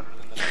gets louder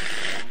than the next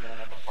one, I'm gonna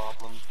have a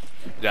problem.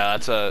 Yeah,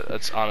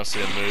 that's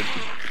honestly a mood.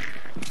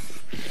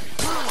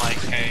 Like,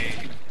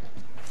 hey,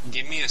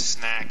 give me a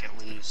snack at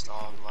least,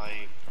 dog.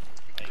 Like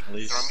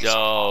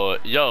throw me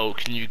Yo,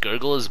 can you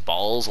gurgle his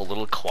balls a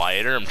little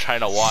quieter? I'm trying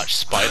to watch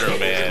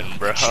Spider-Man,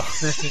 bro.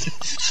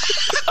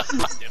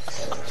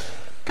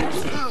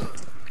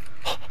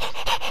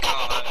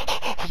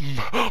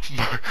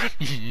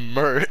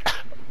 Mert.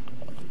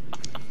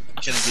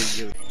 Can I give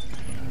you?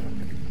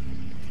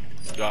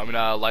 You want me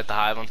to light the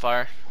hive on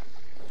fire?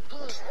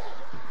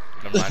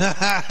 Never mind.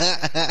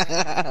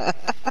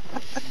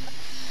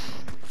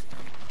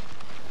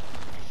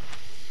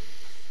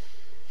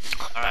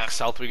 Alright,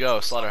 south we go,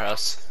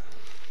 slaughterhouse.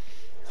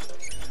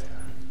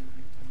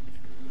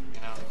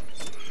 You know,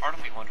 part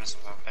of me wonders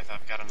if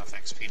I've got enough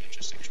XP to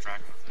just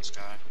extract the this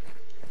guy.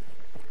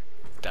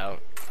 Doubt.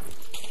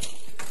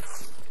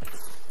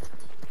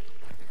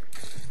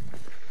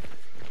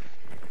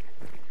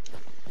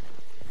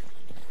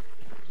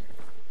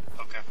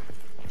 Okay.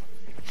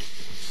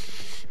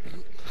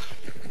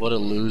 What a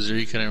loser,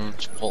 he couldn't even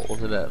pull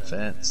over that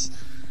fence.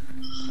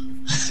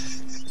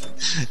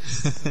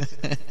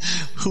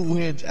 Who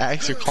wins,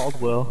 Axe or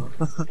Caldwell?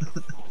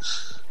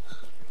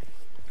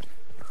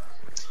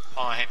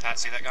 Oh, hey Pat,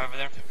 see that guy over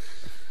there?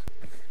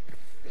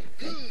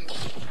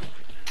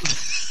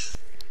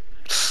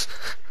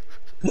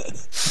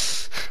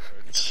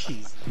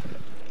 Jeez.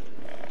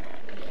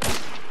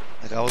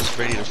 Like I was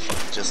ready to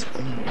fuck just.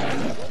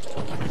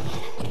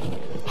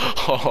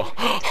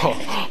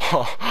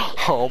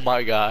 Oh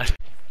my god.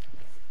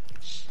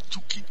 It's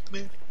okay,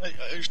 man. I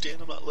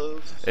understand about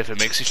love. If it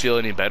makes you feel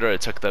any better,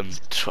 it took them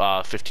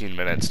 15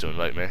 minutes to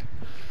invite me.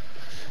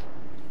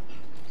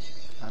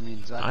 I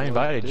mean, Zach I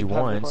invited you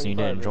once and you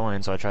didn't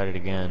join, so I tried it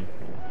again.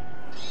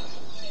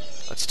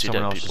 That's two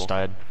Someone dead else people. just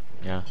died.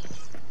 Yeah.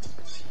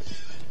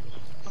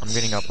 I'm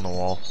getting up on the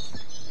wall.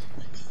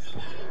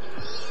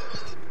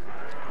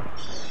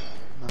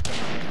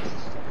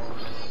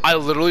 I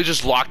literally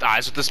just locked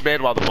eyes with this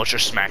man while the butcher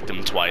smacked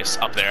him twice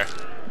up there.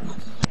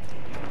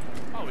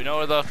 Oh, we know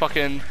where the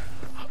fucking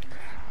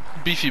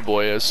beefy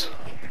boy is.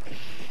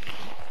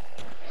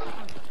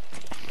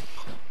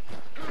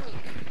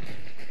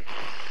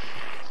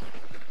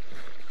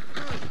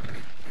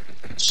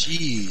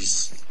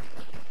 Jeez.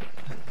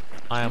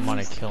 I am on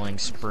a killing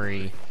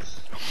spree.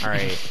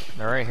 Alright,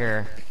 they're right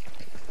here.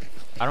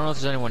 I don't know if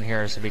there's anyone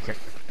here, so be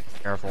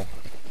careful.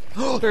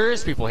 There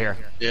is people here.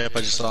 Yep, I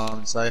just saw him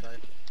inside.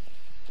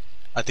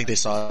 I think they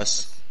saw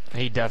us.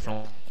 He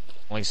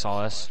definitely saw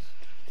us.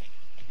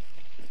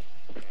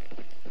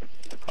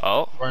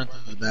 Oh. Run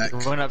through the back.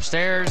 We went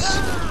upstairs.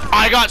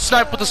 I got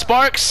sniped with the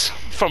sparks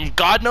from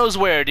God knows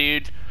where,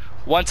 dude.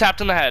 One tapped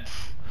in the head.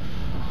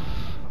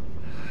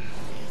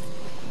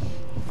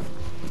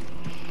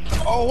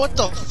 Oh, what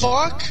the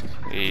fuck?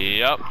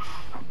 Yep.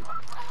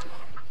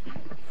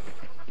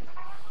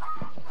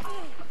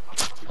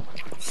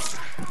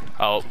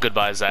 Oh,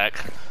 goodbye, Zach.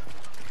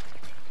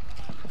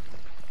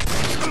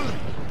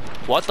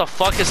 What the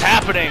fuck is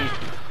happening?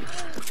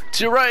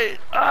 To your right.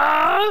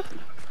 Ah!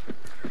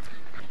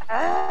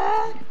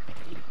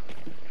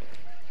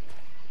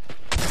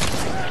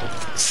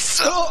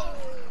 So.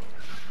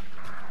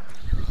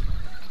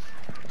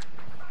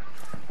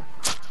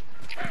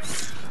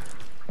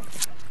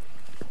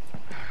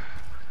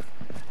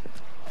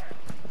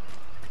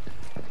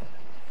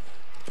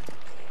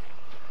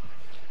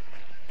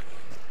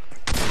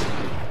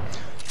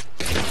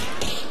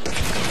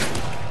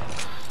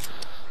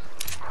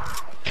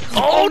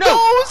 Oh no,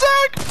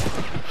 Zach!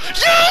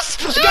 Yes!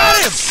 Got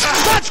him!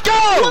 Let's go!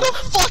 What a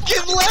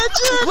fucking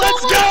legend!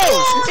 Let's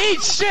go!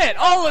 Eat shit,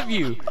 all of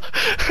you!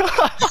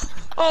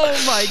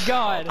 Oh my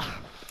god!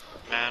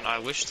 Man, I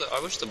wish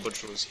the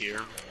butcher was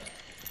here.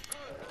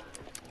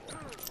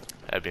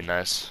 That'd be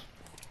nice.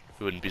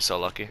 We wouldn't be so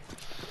lucky.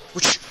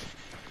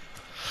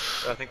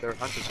 I think there are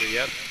hunters here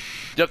yet.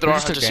 Yep, there We are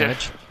just took hunters here.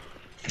 damage.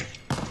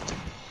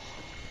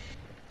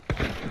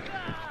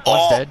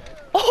 One's dead.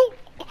 Oh!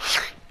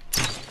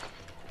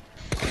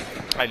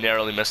 I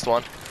narrowly missed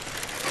one.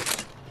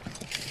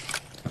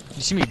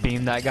 You see me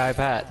beam that guy,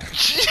 Pat?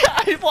 Yeah,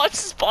 I watched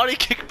his body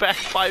kick back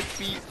 5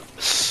 feet.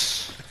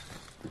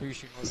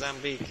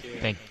 Mozambique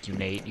here. Thank you,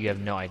 Nate. You have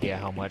no idea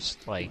how much,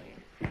 like,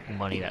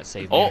 money that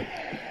saved Oh! me.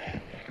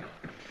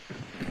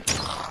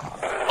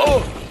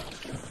 Oh!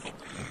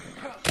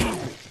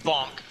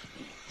 Bonk.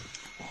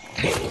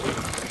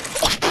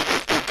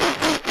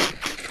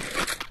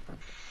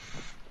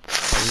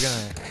 Are we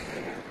gonna...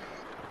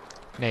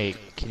 Nate,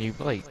 can you,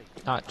 like,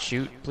 not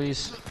shoot,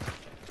 please?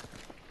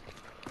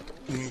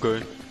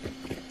 Good.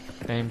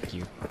 Thank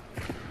you.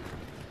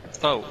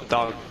 Oh,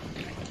 dog.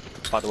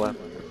 By the way.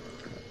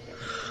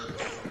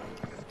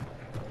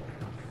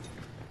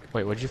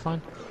 Wait, what'd you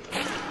find?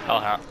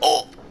 Oh!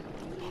 Oh!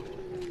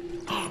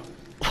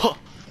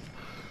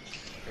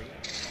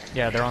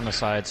 Yeah, they're on the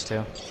sides,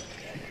 too.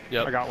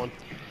 Yep. I got one.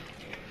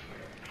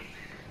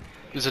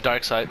 There's a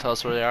dark side. Tell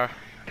us where they are.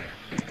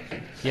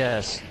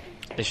 Yes.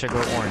 They should go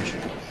orange.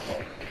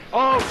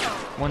 Oh!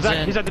 One's Zach,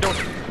 in. he's at the door.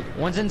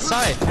 One's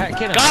inside. Pat,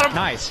 get him. Got him!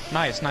 Nice,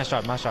 nice, nice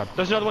job, nice job.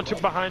 There's another one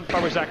behind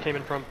where Zach came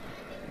in from.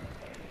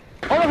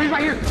 Oh no, he's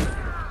right here!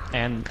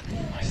 And...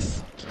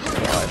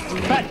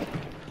 Pat!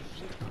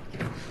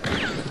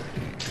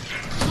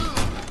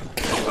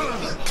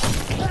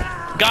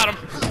 Got him!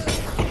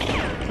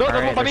 No, All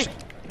there's one by me!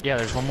 Yeah,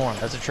 there's one more.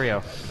 That's a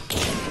trio.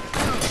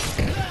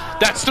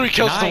 That's 3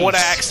 kills with the one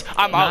axe.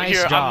 I'm out Nice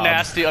here. job. I'm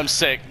nasty. I'm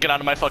sick. Get out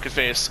of my fucking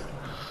face.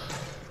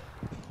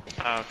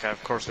 Okay,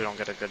 of course we don't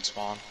get a good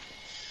spawn.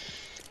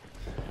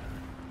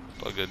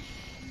 All good.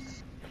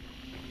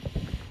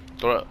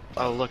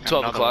 Oh look,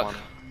 12 another o'clock. one.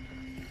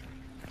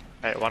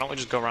 Hey, why don't we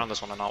just go around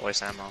this one and not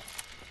waste ammo?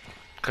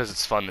 Because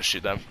it's fun to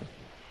shoot them.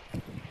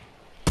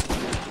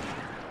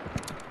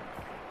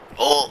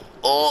 Oh!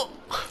 Oh!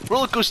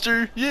 Roller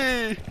coaster!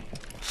 Yay!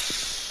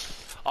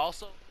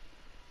 Also...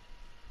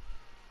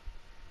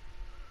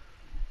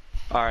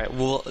 Alright,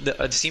 well,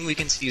 the team we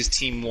can see is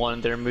Team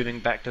 1. They're moving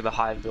back to the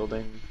Hive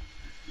building.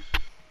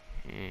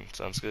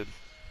 Sounds good.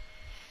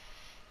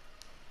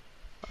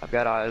 I've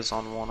got eyes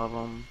on one of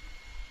them.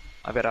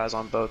 I've got eyes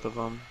on both of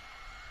them.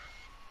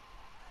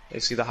 They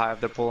see the Hive,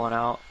 they're pulling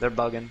out. They're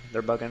bugging.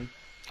 They're bugging.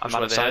 I'm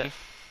out of sight.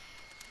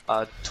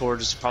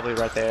 Towards probably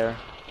right there.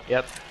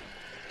 Yep.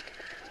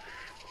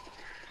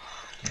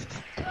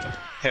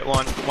 Hit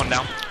one. One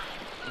down.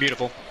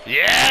 Beautiful.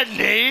 Yeah,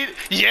 Nate!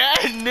 Yeah,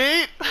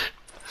 Nate!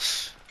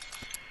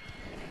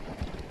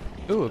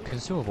 Ooh, a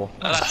consumable.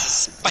 That's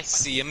a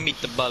spicy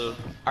meatball.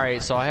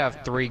 Alright, so I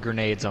have 3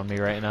 grenades on me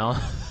right now.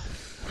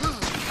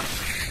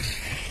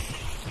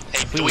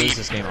 If we lose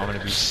this game, I'm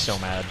gonna be so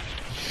mad.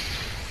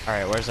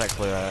 Alright, where's that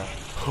clue at?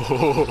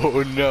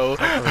 Oh no.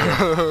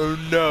 Oh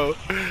no.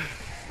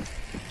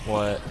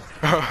 What?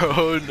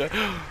 Oh no.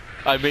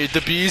 I made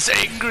the bees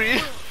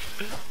angry.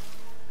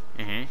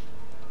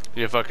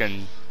 You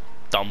fucking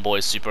dumb boy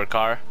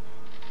supercar.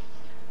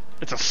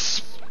 It's a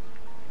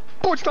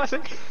sports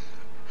classic.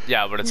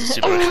 Yeah, but it's a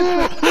super.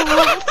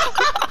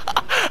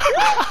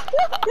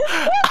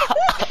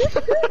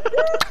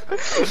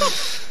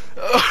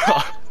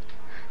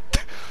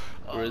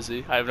 Where is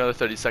he? I have another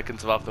 30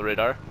 seconds of off the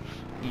radar.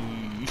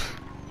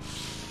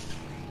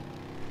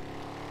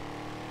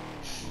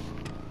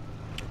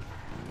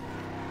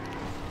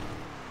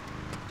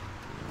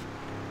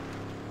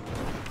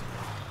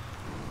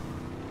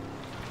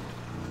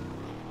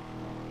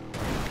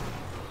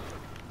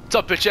 What's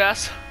up, bitch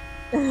ass?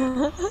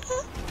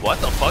 What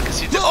the fuck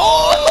is he doing?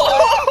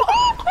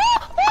 Oh!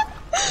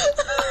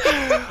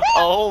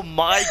 Oh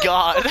my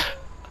god.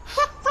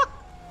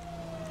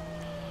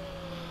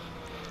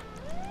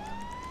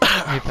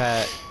 Hey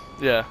Pat.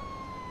 Yeah.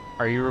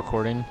 Are you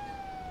recording?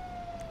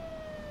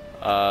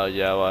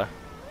 Yeah, why?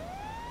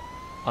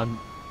 On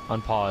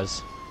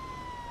pause.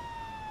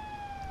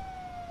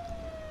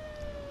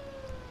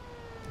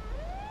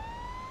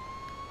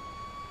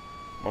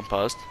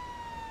 Unpaused?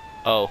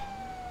 Oh.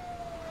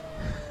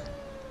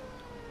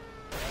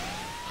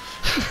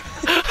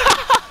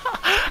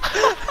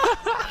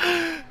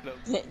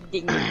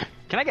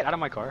 Can I get out of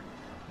my car?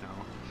 No.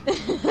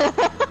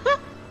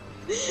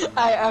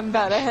 I'm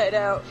about to head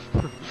out.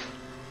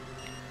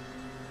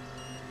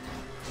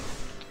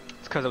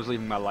 It's because I was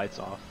leaving my lights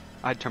off.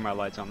 I'd turn my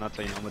lights on. That's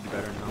how you know I'm gonna do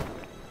better now.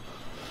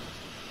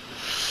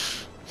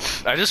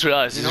 I just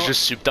realized these are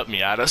just souped up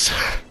Miatas.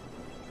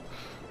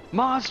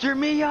 Monster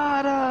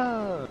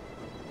Miata!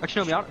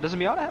 Actually, no, Miata. Does a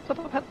Miata have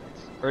flip-up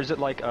headlights? Or is it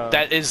like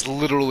That is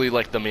literally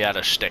like the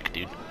Miata shtick,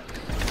 dude.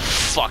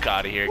 Fuck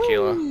out of here,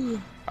 Kayla.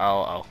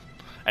 Oh.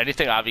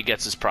 Anything Avi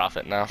gets is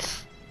profit now.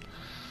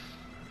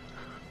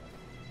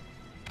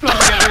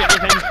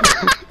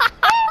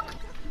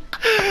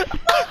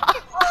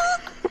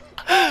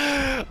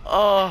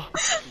 Oh.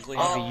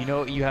 Avi, you know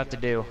what you have to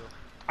do.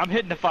 I'm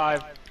hitting the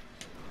 5.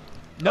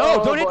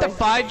 No, don't hit the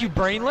 5, you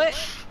brainlet!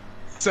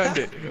 Send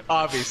it.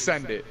 Avi,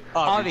 send it.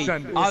 Avi,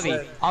 send it.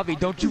 Avi,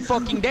 don't you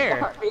fucking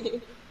dare!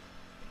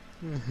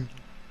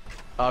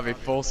 Avi,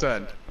 full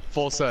send.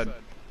 Full send.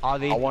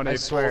 Avi, I want I a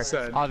swear. full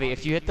send. Avi,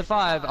 if you hit the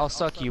 5, I'll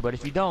suck you, but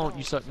if you don't,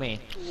 you suck me.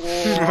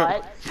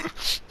 What?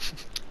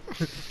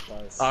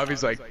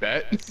 Avi's like,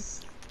 bet.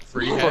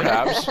 Free head.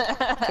 Perhaps.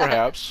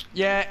 Perhaps.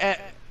 Yeah,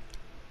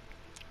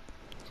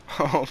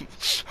 Oh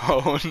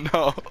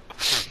no.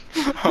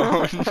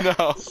 Oh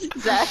no.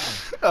 Zach.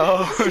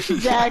 Oh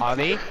Zach.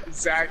 Avi?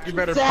 Zach, you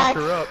better Zach.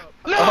 fuck her up.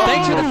 No!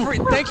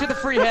 Thanks for the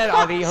free head,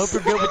 Avi. Hope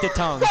you're good with the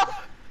tongue.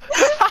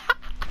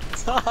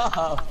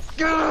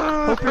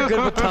 Hope you're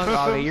good with tongue,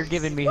 Avi. You're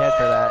giving me head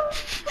for that.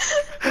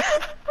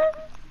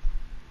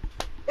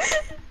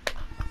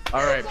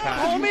 Alright,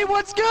 Pat. Homie,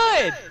 what's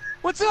good?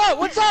 What's up?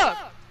 What's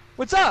up?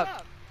 What's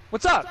up?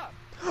 What's up?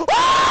 No!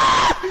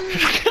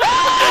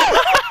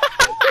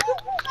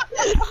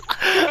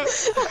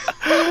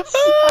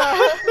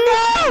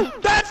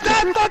 That's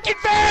not fucking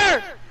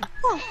fair!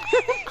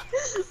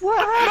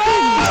 What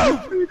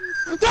happened?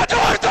 No! The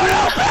door's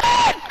not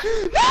open!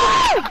 No!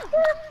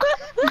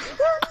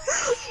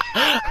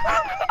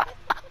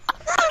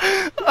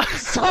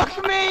 Suck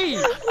me!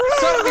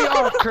 Suck me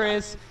off,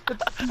 Chris.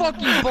 That's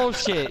fucking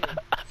bullshit.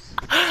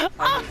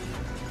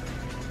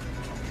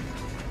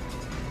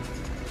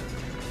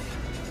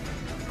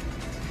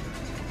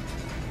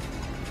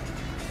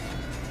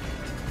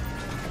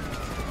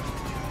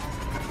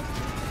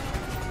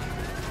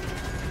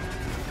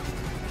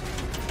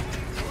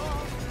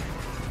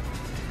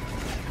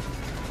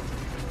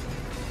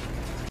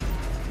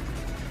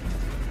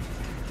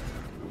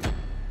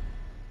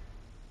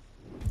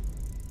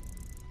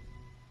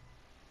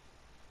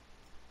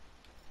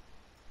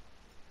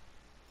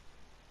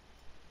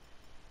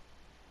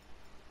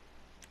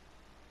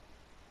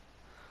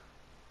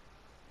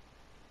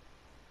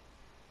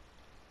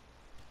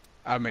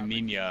 I'm a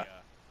Nina.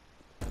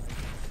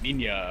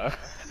 Nina.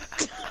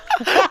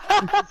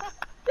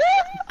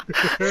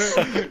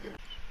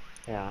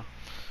 Yeah.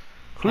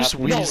 Who's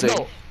wheezing?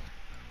 No.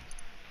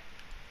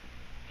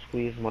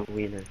 Squeeze my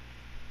wiener.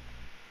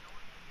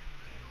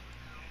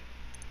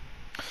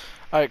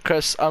 Alright,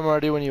 Chris, I'm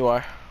ready when you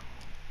are.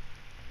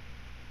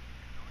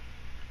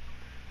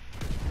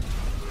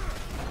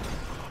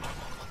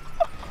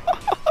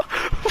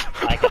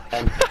 I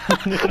can.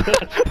 What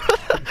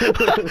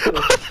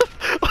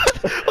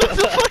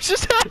the fuck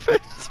just happened?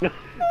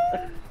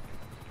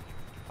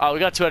 We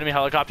got 2 enemy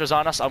helicopters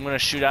on us. I'm gonna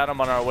shoot at them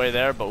on our way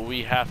there, but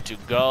we have to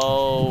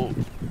go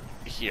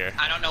here.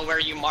 I don't know where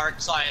you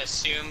marked, so I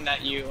assume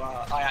that you.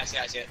 Oh, I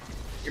see it.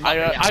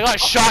 I got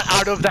shot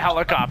out of the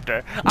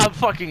helicopter. I'm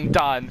fucking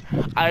done.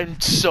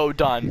 I'm so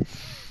done.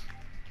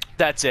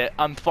 That's it.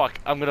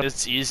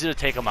 It's easy to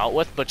take him out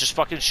with, but just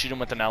fucking shoot him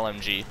with an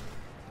LMG.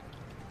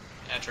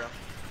 Yeah, true.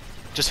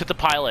 Just hit the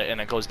pilot and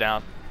it goes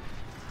down.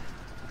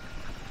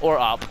 Or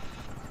up.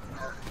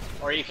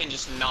 Or you can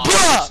just not.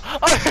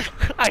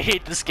 I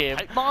hate this game.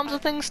 Pipe bomb's a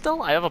thing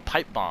still? I have a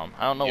pipe bomb.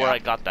 I don't know where I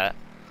got that.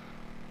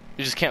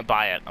 You just can't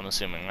buy it, I'm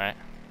assuming, right?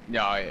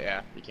 No,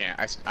 yeah, you can't.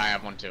 I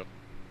have one too.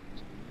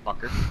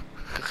 Fucker.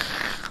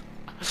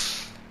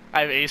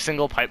 I have a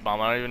single pipe bomb.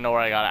 I don't even know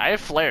where I got it. I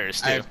have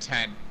flares too. I have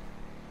 10.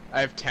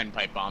 I have 10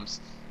 pipe bombs.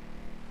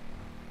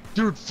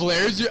 Dude,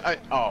 flares?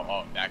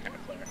 Oh, that kind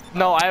of flare.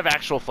 No, I have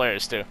actual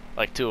flares too.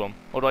 Like 2 of them.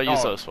 What do I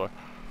use those for?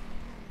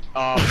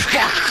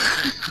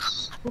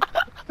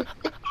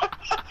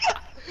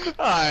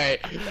 Alright.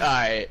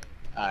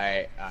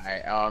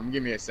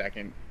 Give me a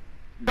second.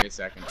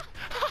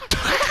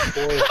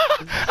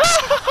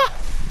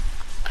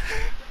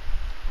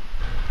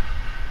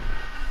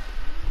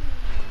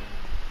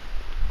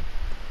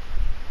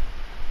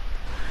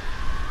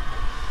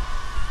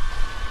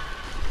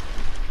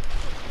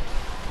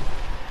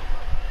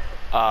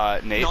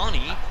 Nate?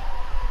 Nani?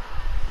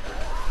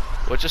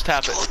 What just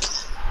happened?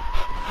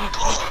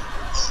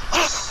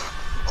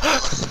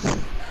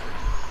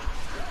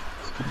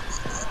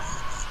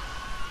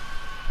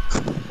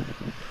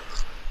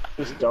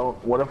 Just don't.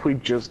 What if we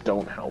just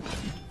don't help?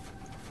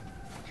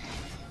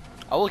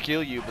 I will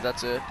kill you, but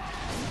that's it.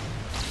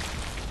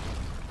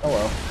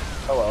 Hello.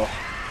 Hello.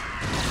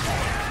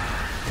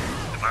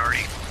 I'm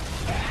already.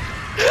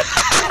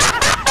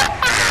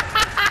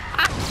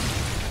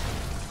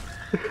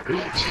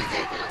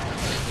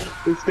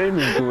 This game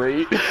is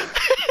great.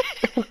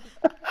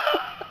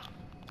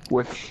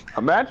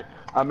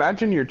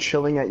 Imagine you're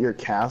chilling at your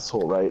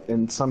castle, right?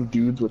 And some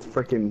dudes with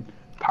frickin'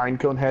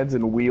 pinecone heads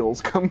and wheels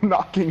come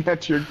knocking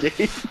at your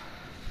gate.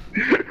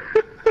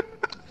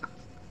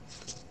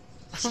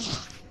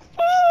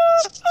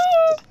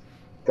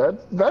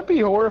 That'd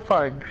be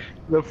horrifying.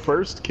 The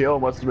first kill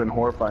must have been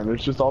horrifying.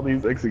 There's just all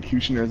these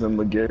executioners and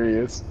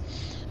Ligarius.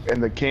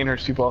 And the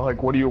Canehurst people are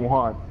like, what do you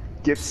want?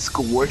 Get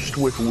squished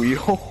with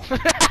wheel?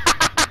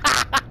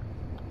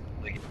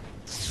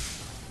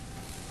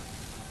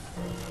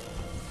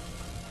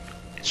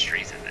 It's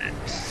treason, man.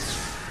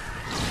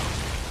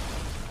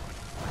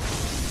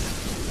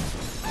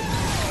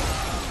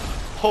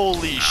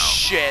 Holy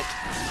shit.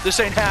 This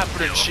ain't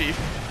happening, Chief.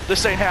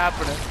 This ain't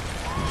happening.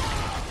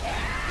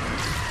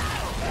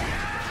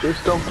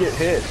 Just don't get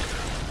hit.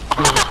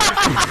 I'm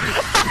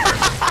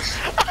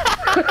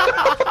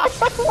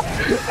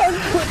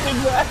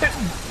putting that.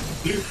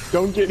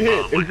 Don't get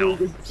hit.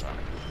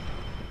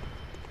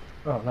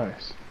 Oh,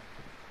 nice.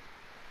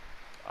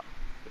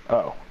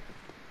 Oh.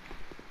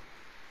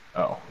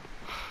 Oh.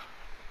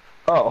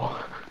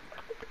 Oh.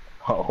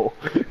 Oh.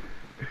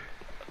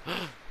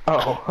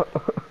 Oh.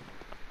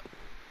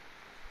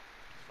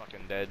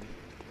 Fucking dead.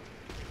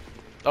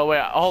 Oh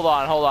wait, hold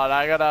on.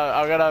 I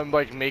gotta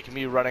like make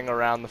me running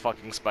around the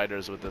fucking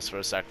spiders with this for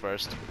a sec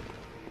first.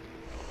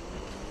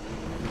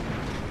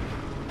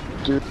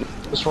 Dude,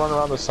 just run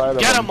around the side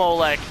of Get them. him,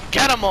 Oleg!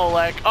 Get him,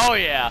 Oleg! Oh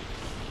yeah!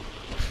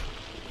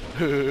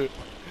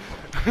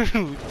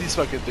 These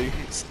fucking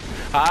things.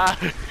 Ah!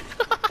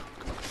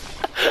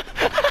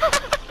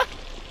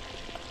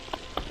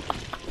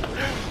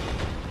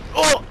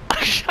 Oh!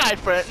 Hi,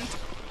 friend!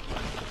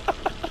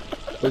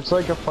 It's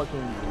like a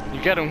fucking...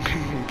 You get him,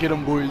 get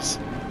him, boys.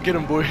 Get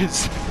him,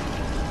 boys.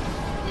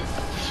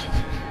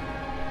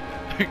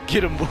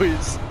 Get him,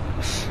 boys.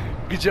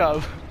 Good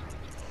job.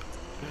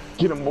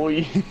 Get him,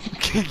 boy.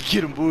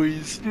 Get him,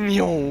 boys.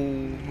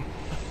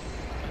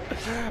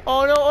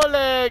 Oh no,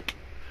 Oleg.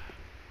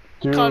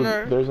 Dude,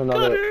 Connor. there's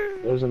another.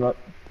 Connor.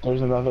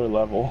 There's another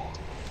level.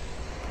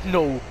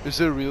 No, is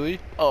there really?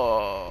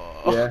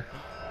 Oh. Yeah.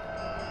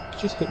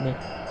 Just hit me.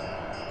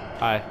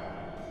 Hi.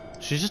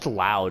 She's just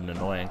loud and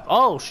annoying.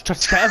 Oh, she tried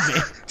to stab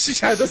me. She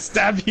tried to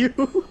stab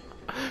you.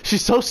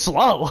 She's so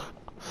slow.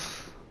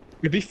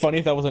 It'd be funny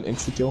if that was an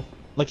insta kill.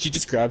 Like she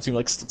just grabs you,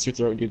 like slits your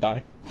throat, and you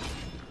die.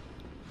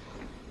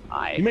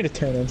 You made a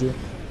 10, Andrew.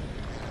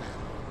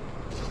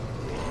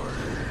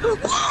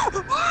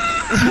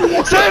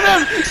 Save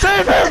him!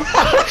 Save him!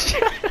 Oh,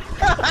 shit.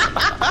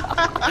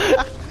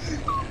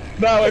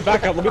 No, wait,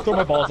 back up. Let me throw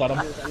my balls at him.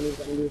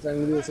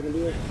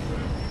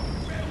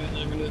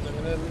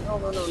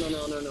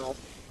 No.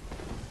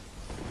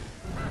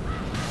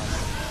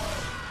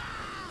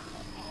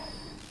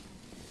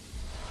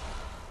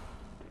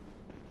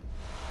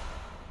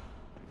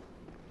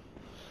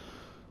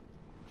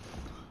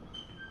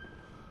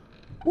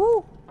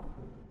 Woo!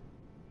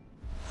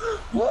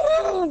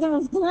 Oh, that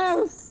was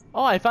close.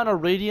 Oh, I found a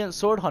Radiant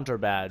Sword Hunter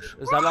badge.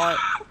 Is that all?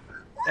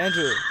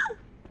 Andrew.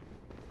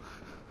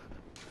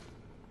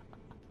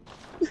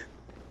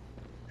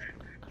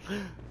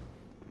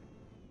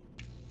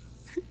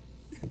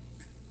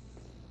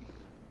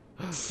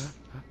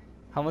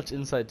 How much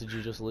insight did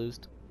you just lose?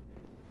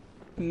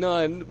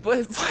 None,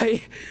 but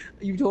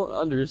you don't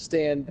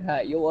understand,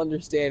 Pat. You'll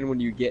understand when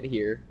you get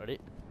here. Ready?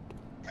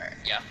 Alright,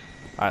 yeah.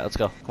 Alright, let's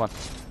go. Come on.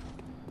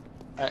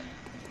 Alright.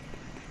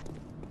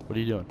 What are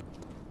you doing?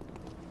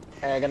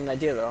 Hey, I got an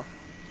idea though.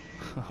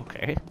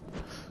 Okay.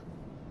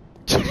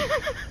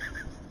 It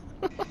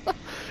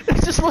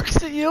just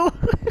looks at you. Look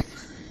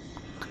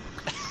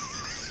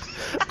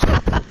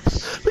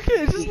at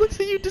it, it just looks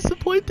at you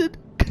disappointed.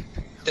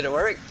 Did it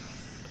work?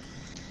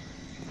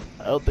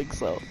 I don't think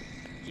so.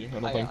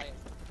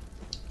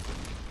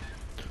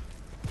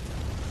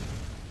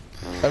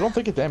 I don't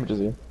think it damages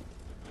you.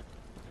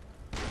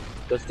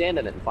 Go stand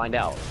in it and find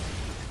out.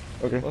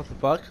 Okay. What the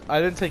fuck? I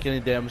didn't take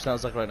any damage, that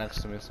was like right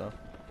next to me, so.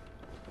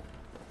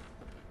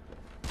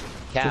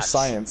 For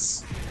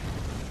science.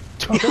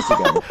 Oh, this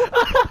again.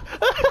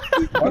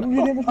 Why didn't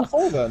you damage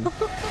before then?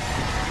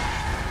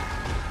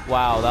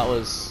 Wow, that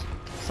was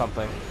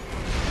something.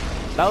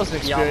 That was an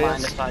experience. Y'all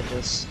mind if I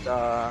just,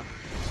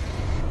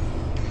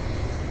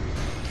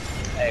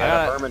 Hey, I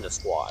got a vermin to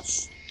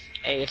squash.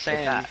 Hey,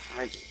 Sam.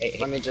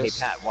 Let me just...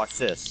 Hey, Pat, watch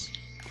this.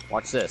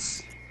 Watch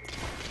this.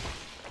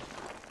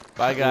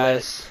 Bye,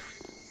 guys.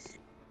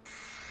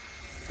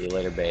 See you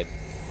later, babe.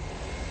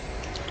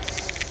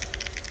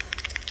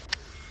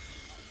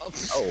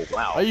 Oh,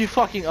 wow. Are you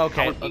fucking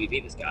okay? I want to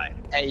PvP this guy.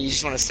 Hey, you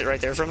just want to sit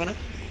right there for a minute?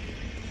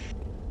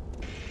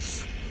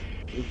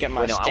 Get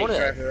my steak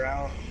driver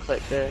out.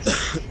 Click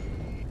this.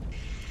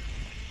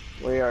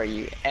 Where are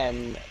you?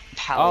 And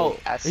Oh,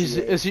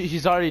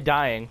 he's already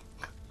dying.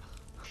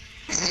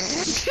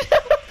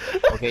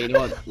 Okay, you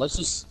know what?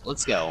 Let's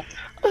go.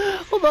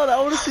 Hold on, I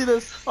want to see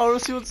this. I want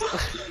to see what's.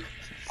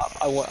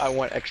 I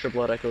want extra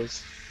blood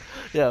echoes.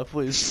 Yeah,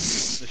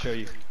 please. To show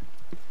you.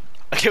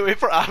 I can't wait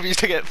for Obvious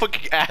to get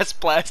fucking ass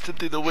blasted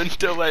through the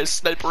window by a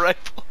sniper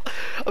rifle.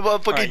 I'm on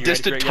fucking right,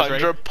 distant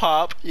tundra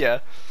pop. Yeah.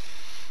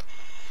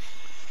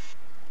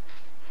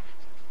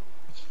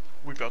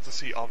 We about to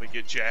see Avi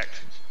get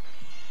jacked.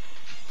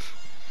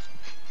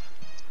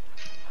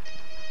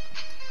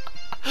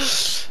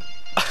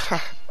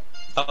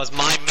 That was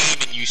my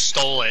meme and you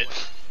stole it.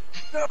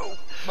 No,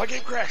 my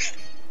game crashed.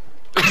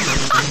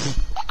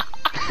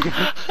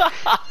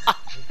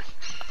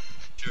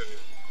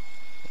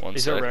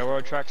 Is there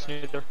railroad tracks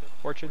near the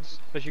orchards,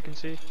 as you can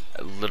see?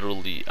 I'm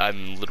literally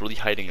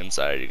hiding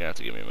inside. You're gonna have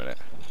to give me a minute.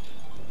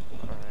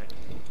 Alright.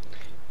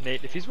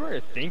 Nate, if he's where I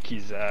think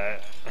he's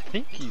at, I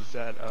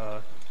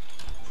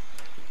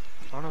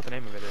don't know what the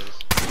name of it is.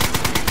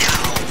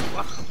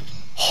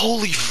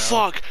 Holy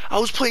fuck! I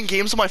was playing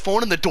games on my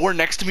phone and the door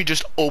next to me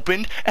just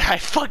opened and I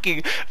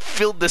fucking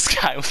filled this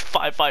guy with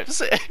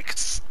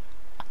 5.56.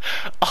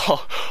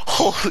 Oh,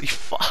 holy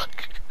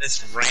fuck.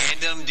 This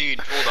random dude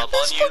pulled up on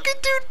you? This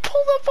fucking dude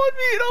pulled up on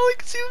me and all I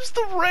could see was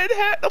the red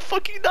hat and a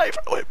fucking knife.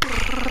 I went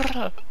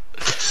brrrr.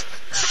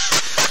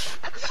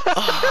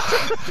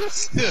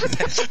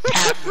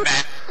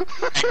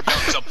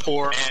 It's a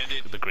poor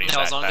the green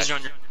no, as long as you're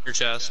on your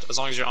chest. As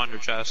long as you're on your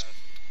chest.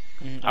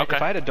 Okay.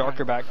 If I had a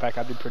darker backpack,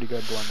 I'd be pretty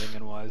good blending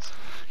in wise.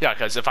 Yeah,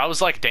 because if I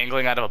was like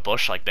dangling out of a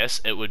bush like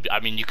this, it would. I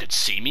mean, you could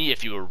see me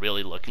if you were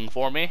really looking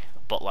for me,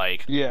 but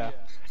like, yeah.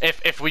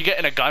 If we get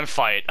in a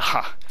gunfight,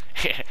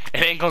 it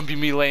ain't gonna be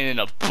me laying in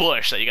a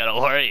bush that you gotta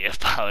worry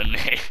about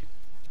me.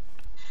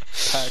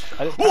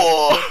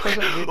 Whoa! What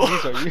percent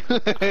Vietnamese are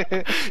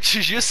you?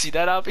 Did you see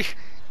that, Abby?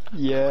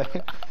 Yeah.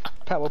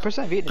 Pat, what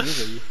percent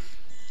Vietnamese are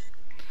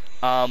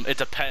you? It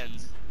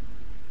depends.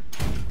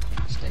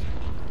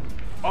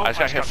 Oh, I just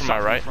got hit from my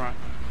right.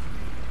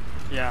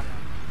 Yeah.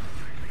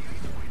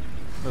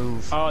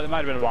 Move. Oh, that might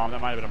have been a bomb. That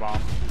was a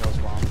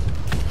bomb.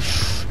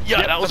 Yeah,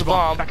 yep, that was a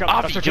bomb. Back up.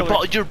 Avi,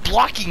 you're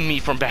blocking me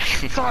from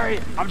backing. Sorry,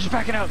 I'm just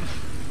backing up.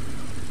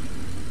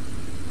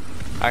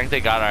 I think they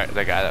got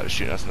the guy that was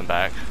shooting us in the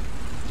back.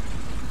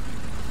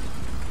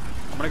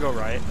 I'm gonna go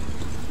right.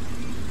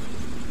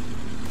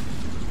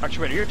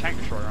 Actually, wait, you're a tank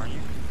destroyer, aren't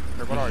you?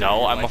 Or what are you?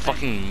 No, I'm a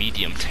fucking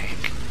medium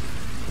tank.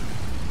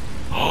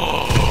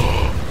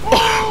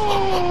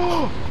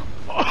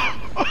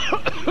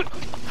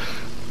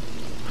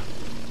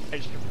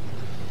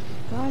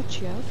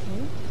 Gotcha,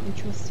 okay.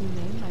 Interesting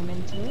name, I'm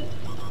into it.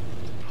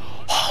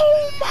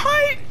 Oh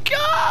my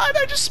god!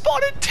 I just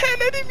spotted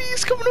 10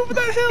 enemies coming over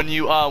that hill!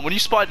 When you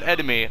spot an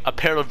enemy, a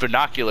pair of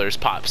binoculars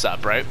pops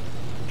up, right?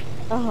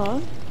 Uh-huh.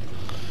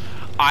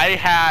 I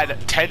had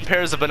 10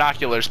 pairs of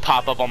binoculars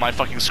pop up on my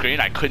fucking screen.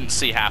 I couldn't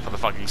see half of the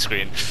fucking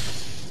screen.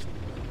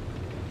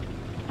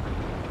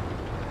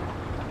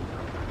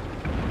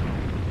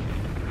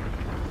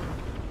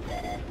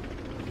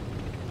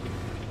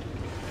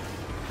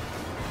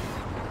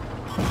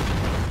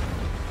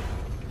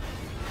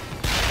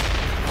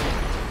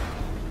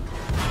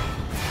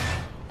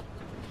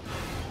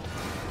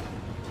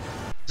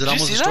 Is it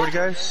almost destroyed,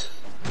 guys?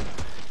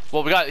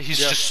 Well, he's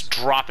just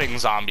dropping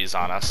zombies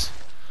on us.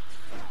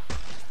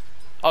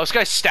 Oh, this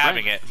guy's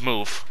stabbing it.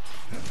 Move.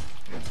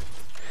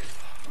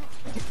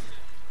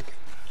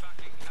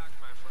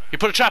 He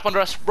put a trap under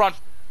us. Run.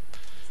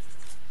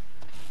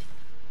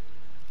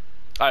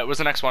 Alright, where's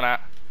the next one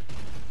at?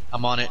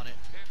 I'm on it.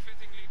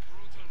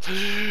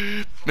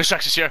 Mr.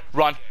 X is here.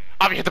 Run.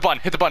 Avi, hit the button.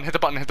 Hit the button. Hit the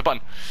button. Hit the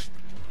button.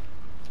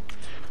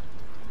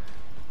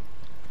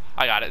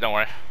 I got it. Don't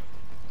worry.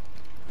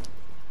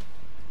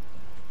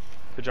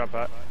 Good job,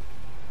 Pat.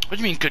 What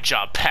do you mean, good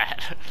job,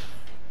 Pat?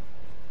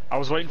 I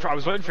was waiting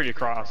for you to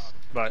cross,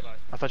 but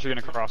I thought you were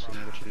gonna cross with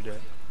me, which you did.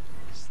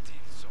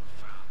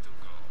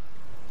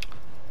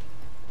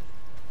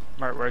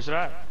 Alright, where's it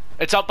at?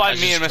 It's up by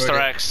me and Mr.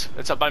 X.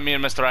 It's up by me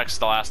and Mr. X,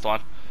 the last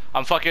one.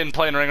 I'm fucking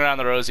playing Ring Around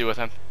the Rosie with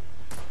him.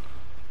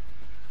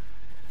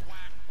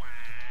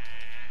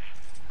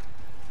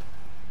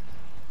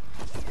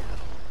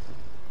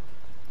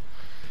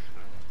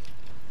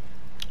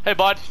 Hey,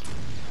 bud.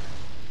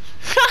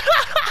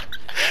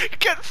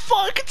 Get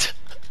fucked.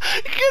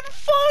 Get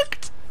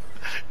fucked.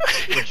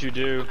 What'd you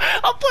do?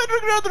 I'm playing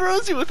Ring Around the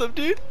Rosie with him,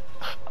 dude.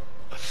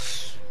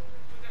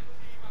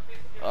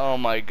 Oh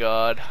my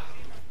god.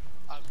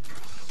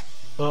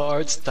 Well,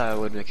 art style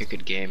would make a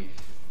good game.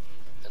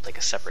 Like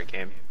a separate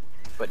game.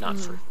 But not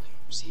for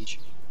Siege.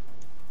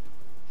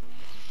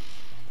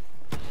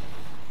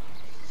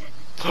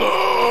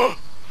 I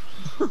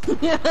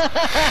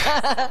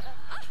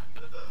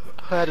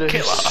had to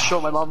show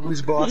my mom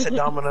who's boss at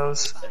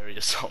Domino's. Area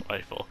assault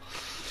rifle.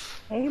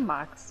 Hey,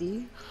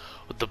 Moxie.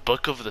 With the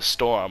Book of the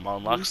Storm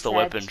unlocks the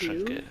weapon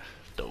trinket.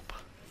 Dope.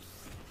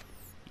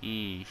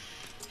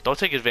 Don't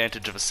take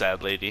advantage of a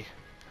sad lady.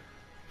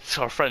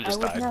 Our friend just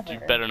died. Never. You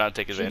better not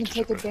take advantage She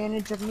can take of her.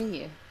 advantage of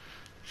me.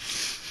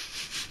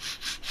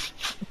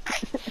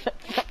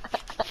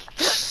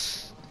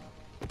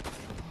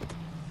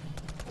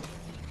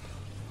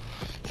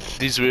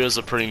 These wheels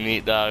are pretty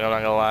neat, dog. I'm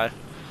not gonna lie.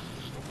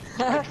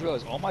 I just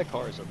realized all my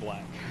cars are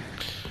black.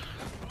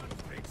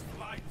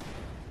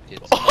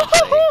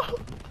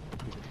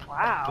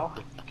 Wow.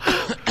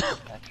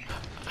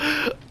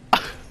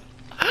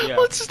 Yeah.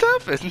 What just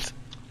happened?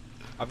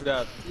 I've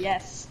got.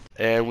 Yes.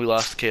 And we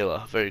lost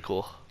Kayla. Very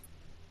cool.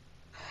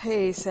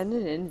 Hey, send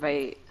an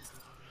invite.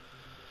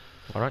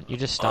 Why don't you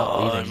just stop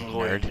leaving, I'm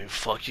going nerd? to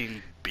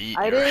fucking beat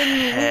I your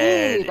didn't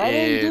head leave. I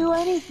didn't in. do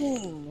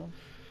anything.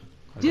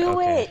 Do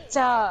Okay. it.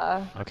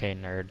 Okay,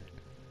 nerd.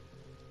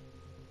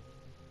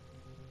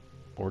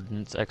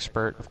 Ordnance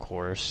expert, of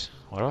course.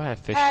 Why do I have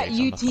fish Pat, sticks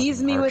you on the tease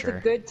fucking me with archer?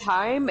 a good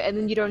time, and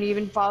then you don't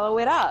even follow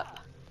it up.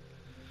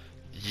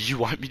 You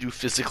want me to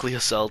physically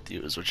assault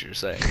you, is what you're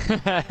saying.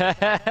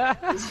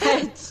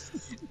 Let's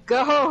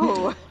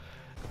go.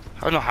 I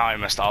don't know how I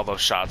missed all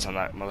those shots on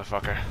that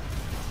motherfucker.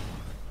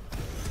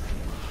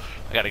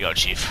 I gotta go,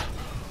 Chief.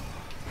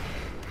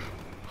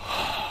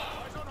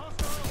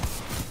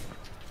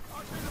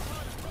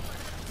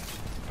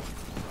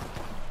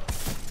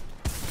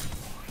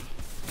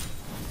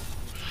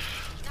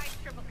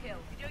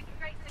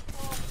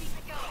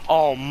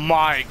 Oh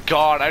my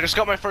god, I just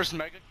got my first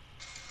mega.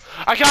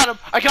 I got him!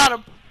 I got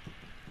him!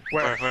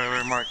 Where,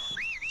 Mark?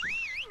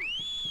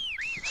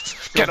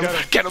 Get him!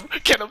 Get him!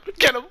 Get him!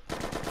 Get him!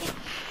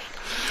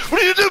 What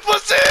do you do,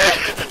 pussy?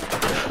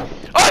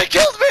 Oh, he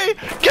killed me!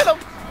 Get him!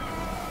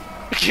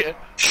 Yeah.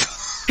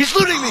 He's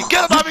looting me!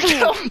 Get him, Bobby!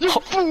 Get him! You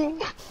fool!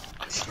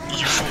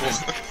 You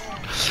fool!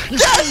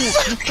 Yes!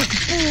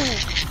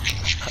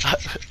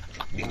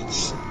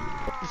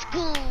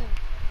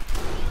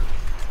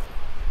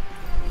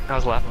 I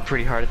was laughing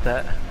pretty hard at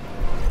that.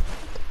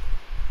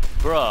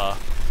 Bruh.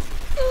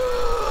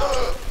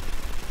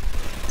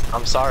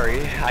 I'm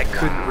sorry, I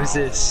couldn't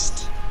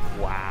resist.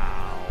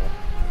 Wow.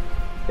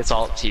 It's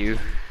all up to you.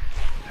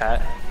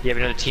 Pat, you have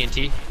another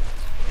TNT?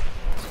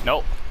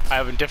 Nope. I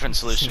have a different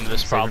solution to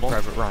this problem.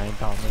 Private Ryan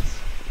Thomas.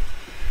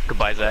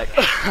 Goodbye, Zach.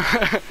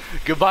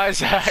 Goodbye,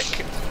 Zach.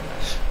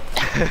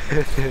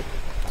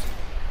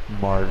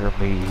 Martyr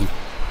me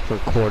for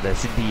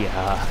Cordes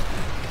Dia.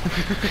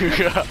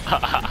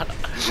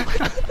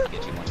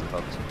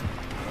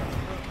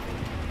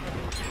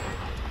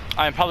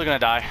 I'm probably gonna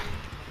die.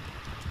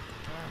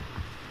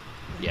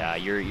 Yeah,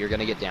 you're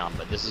gonna get down,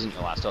 but this isn't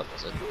your last hook,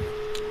 is it?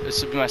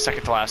 This would be my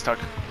second to last hook.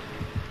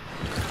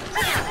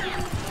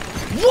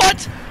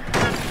 What?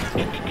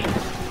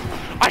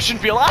 I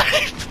shouldn't be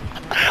alive.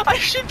 I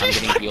should be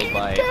fucking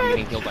dead. I'm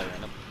getting healed by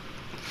random.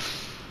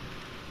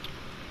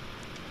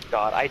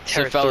 God, I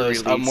tear So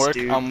fellas, through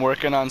release, I'm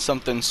working on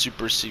something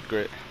super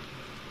secret.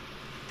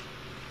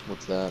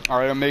 What's that?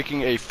 Alright, I'm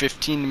making a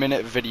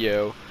 15-minute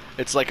video.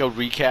 It's like a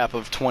recap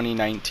of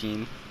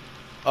 2019.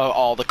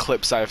 All the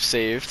clips I've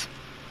saved.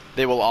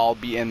 They will all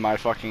be in my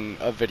fucking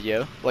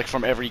video. Like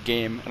from every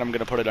game, and I'm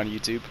gonna put it on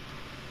YouTube.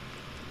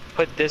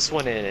 Put this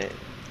one in it.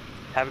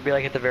 Have it be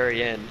like at the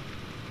very end.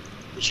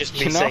 It's just me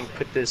You know? saying,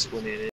 put this one in it.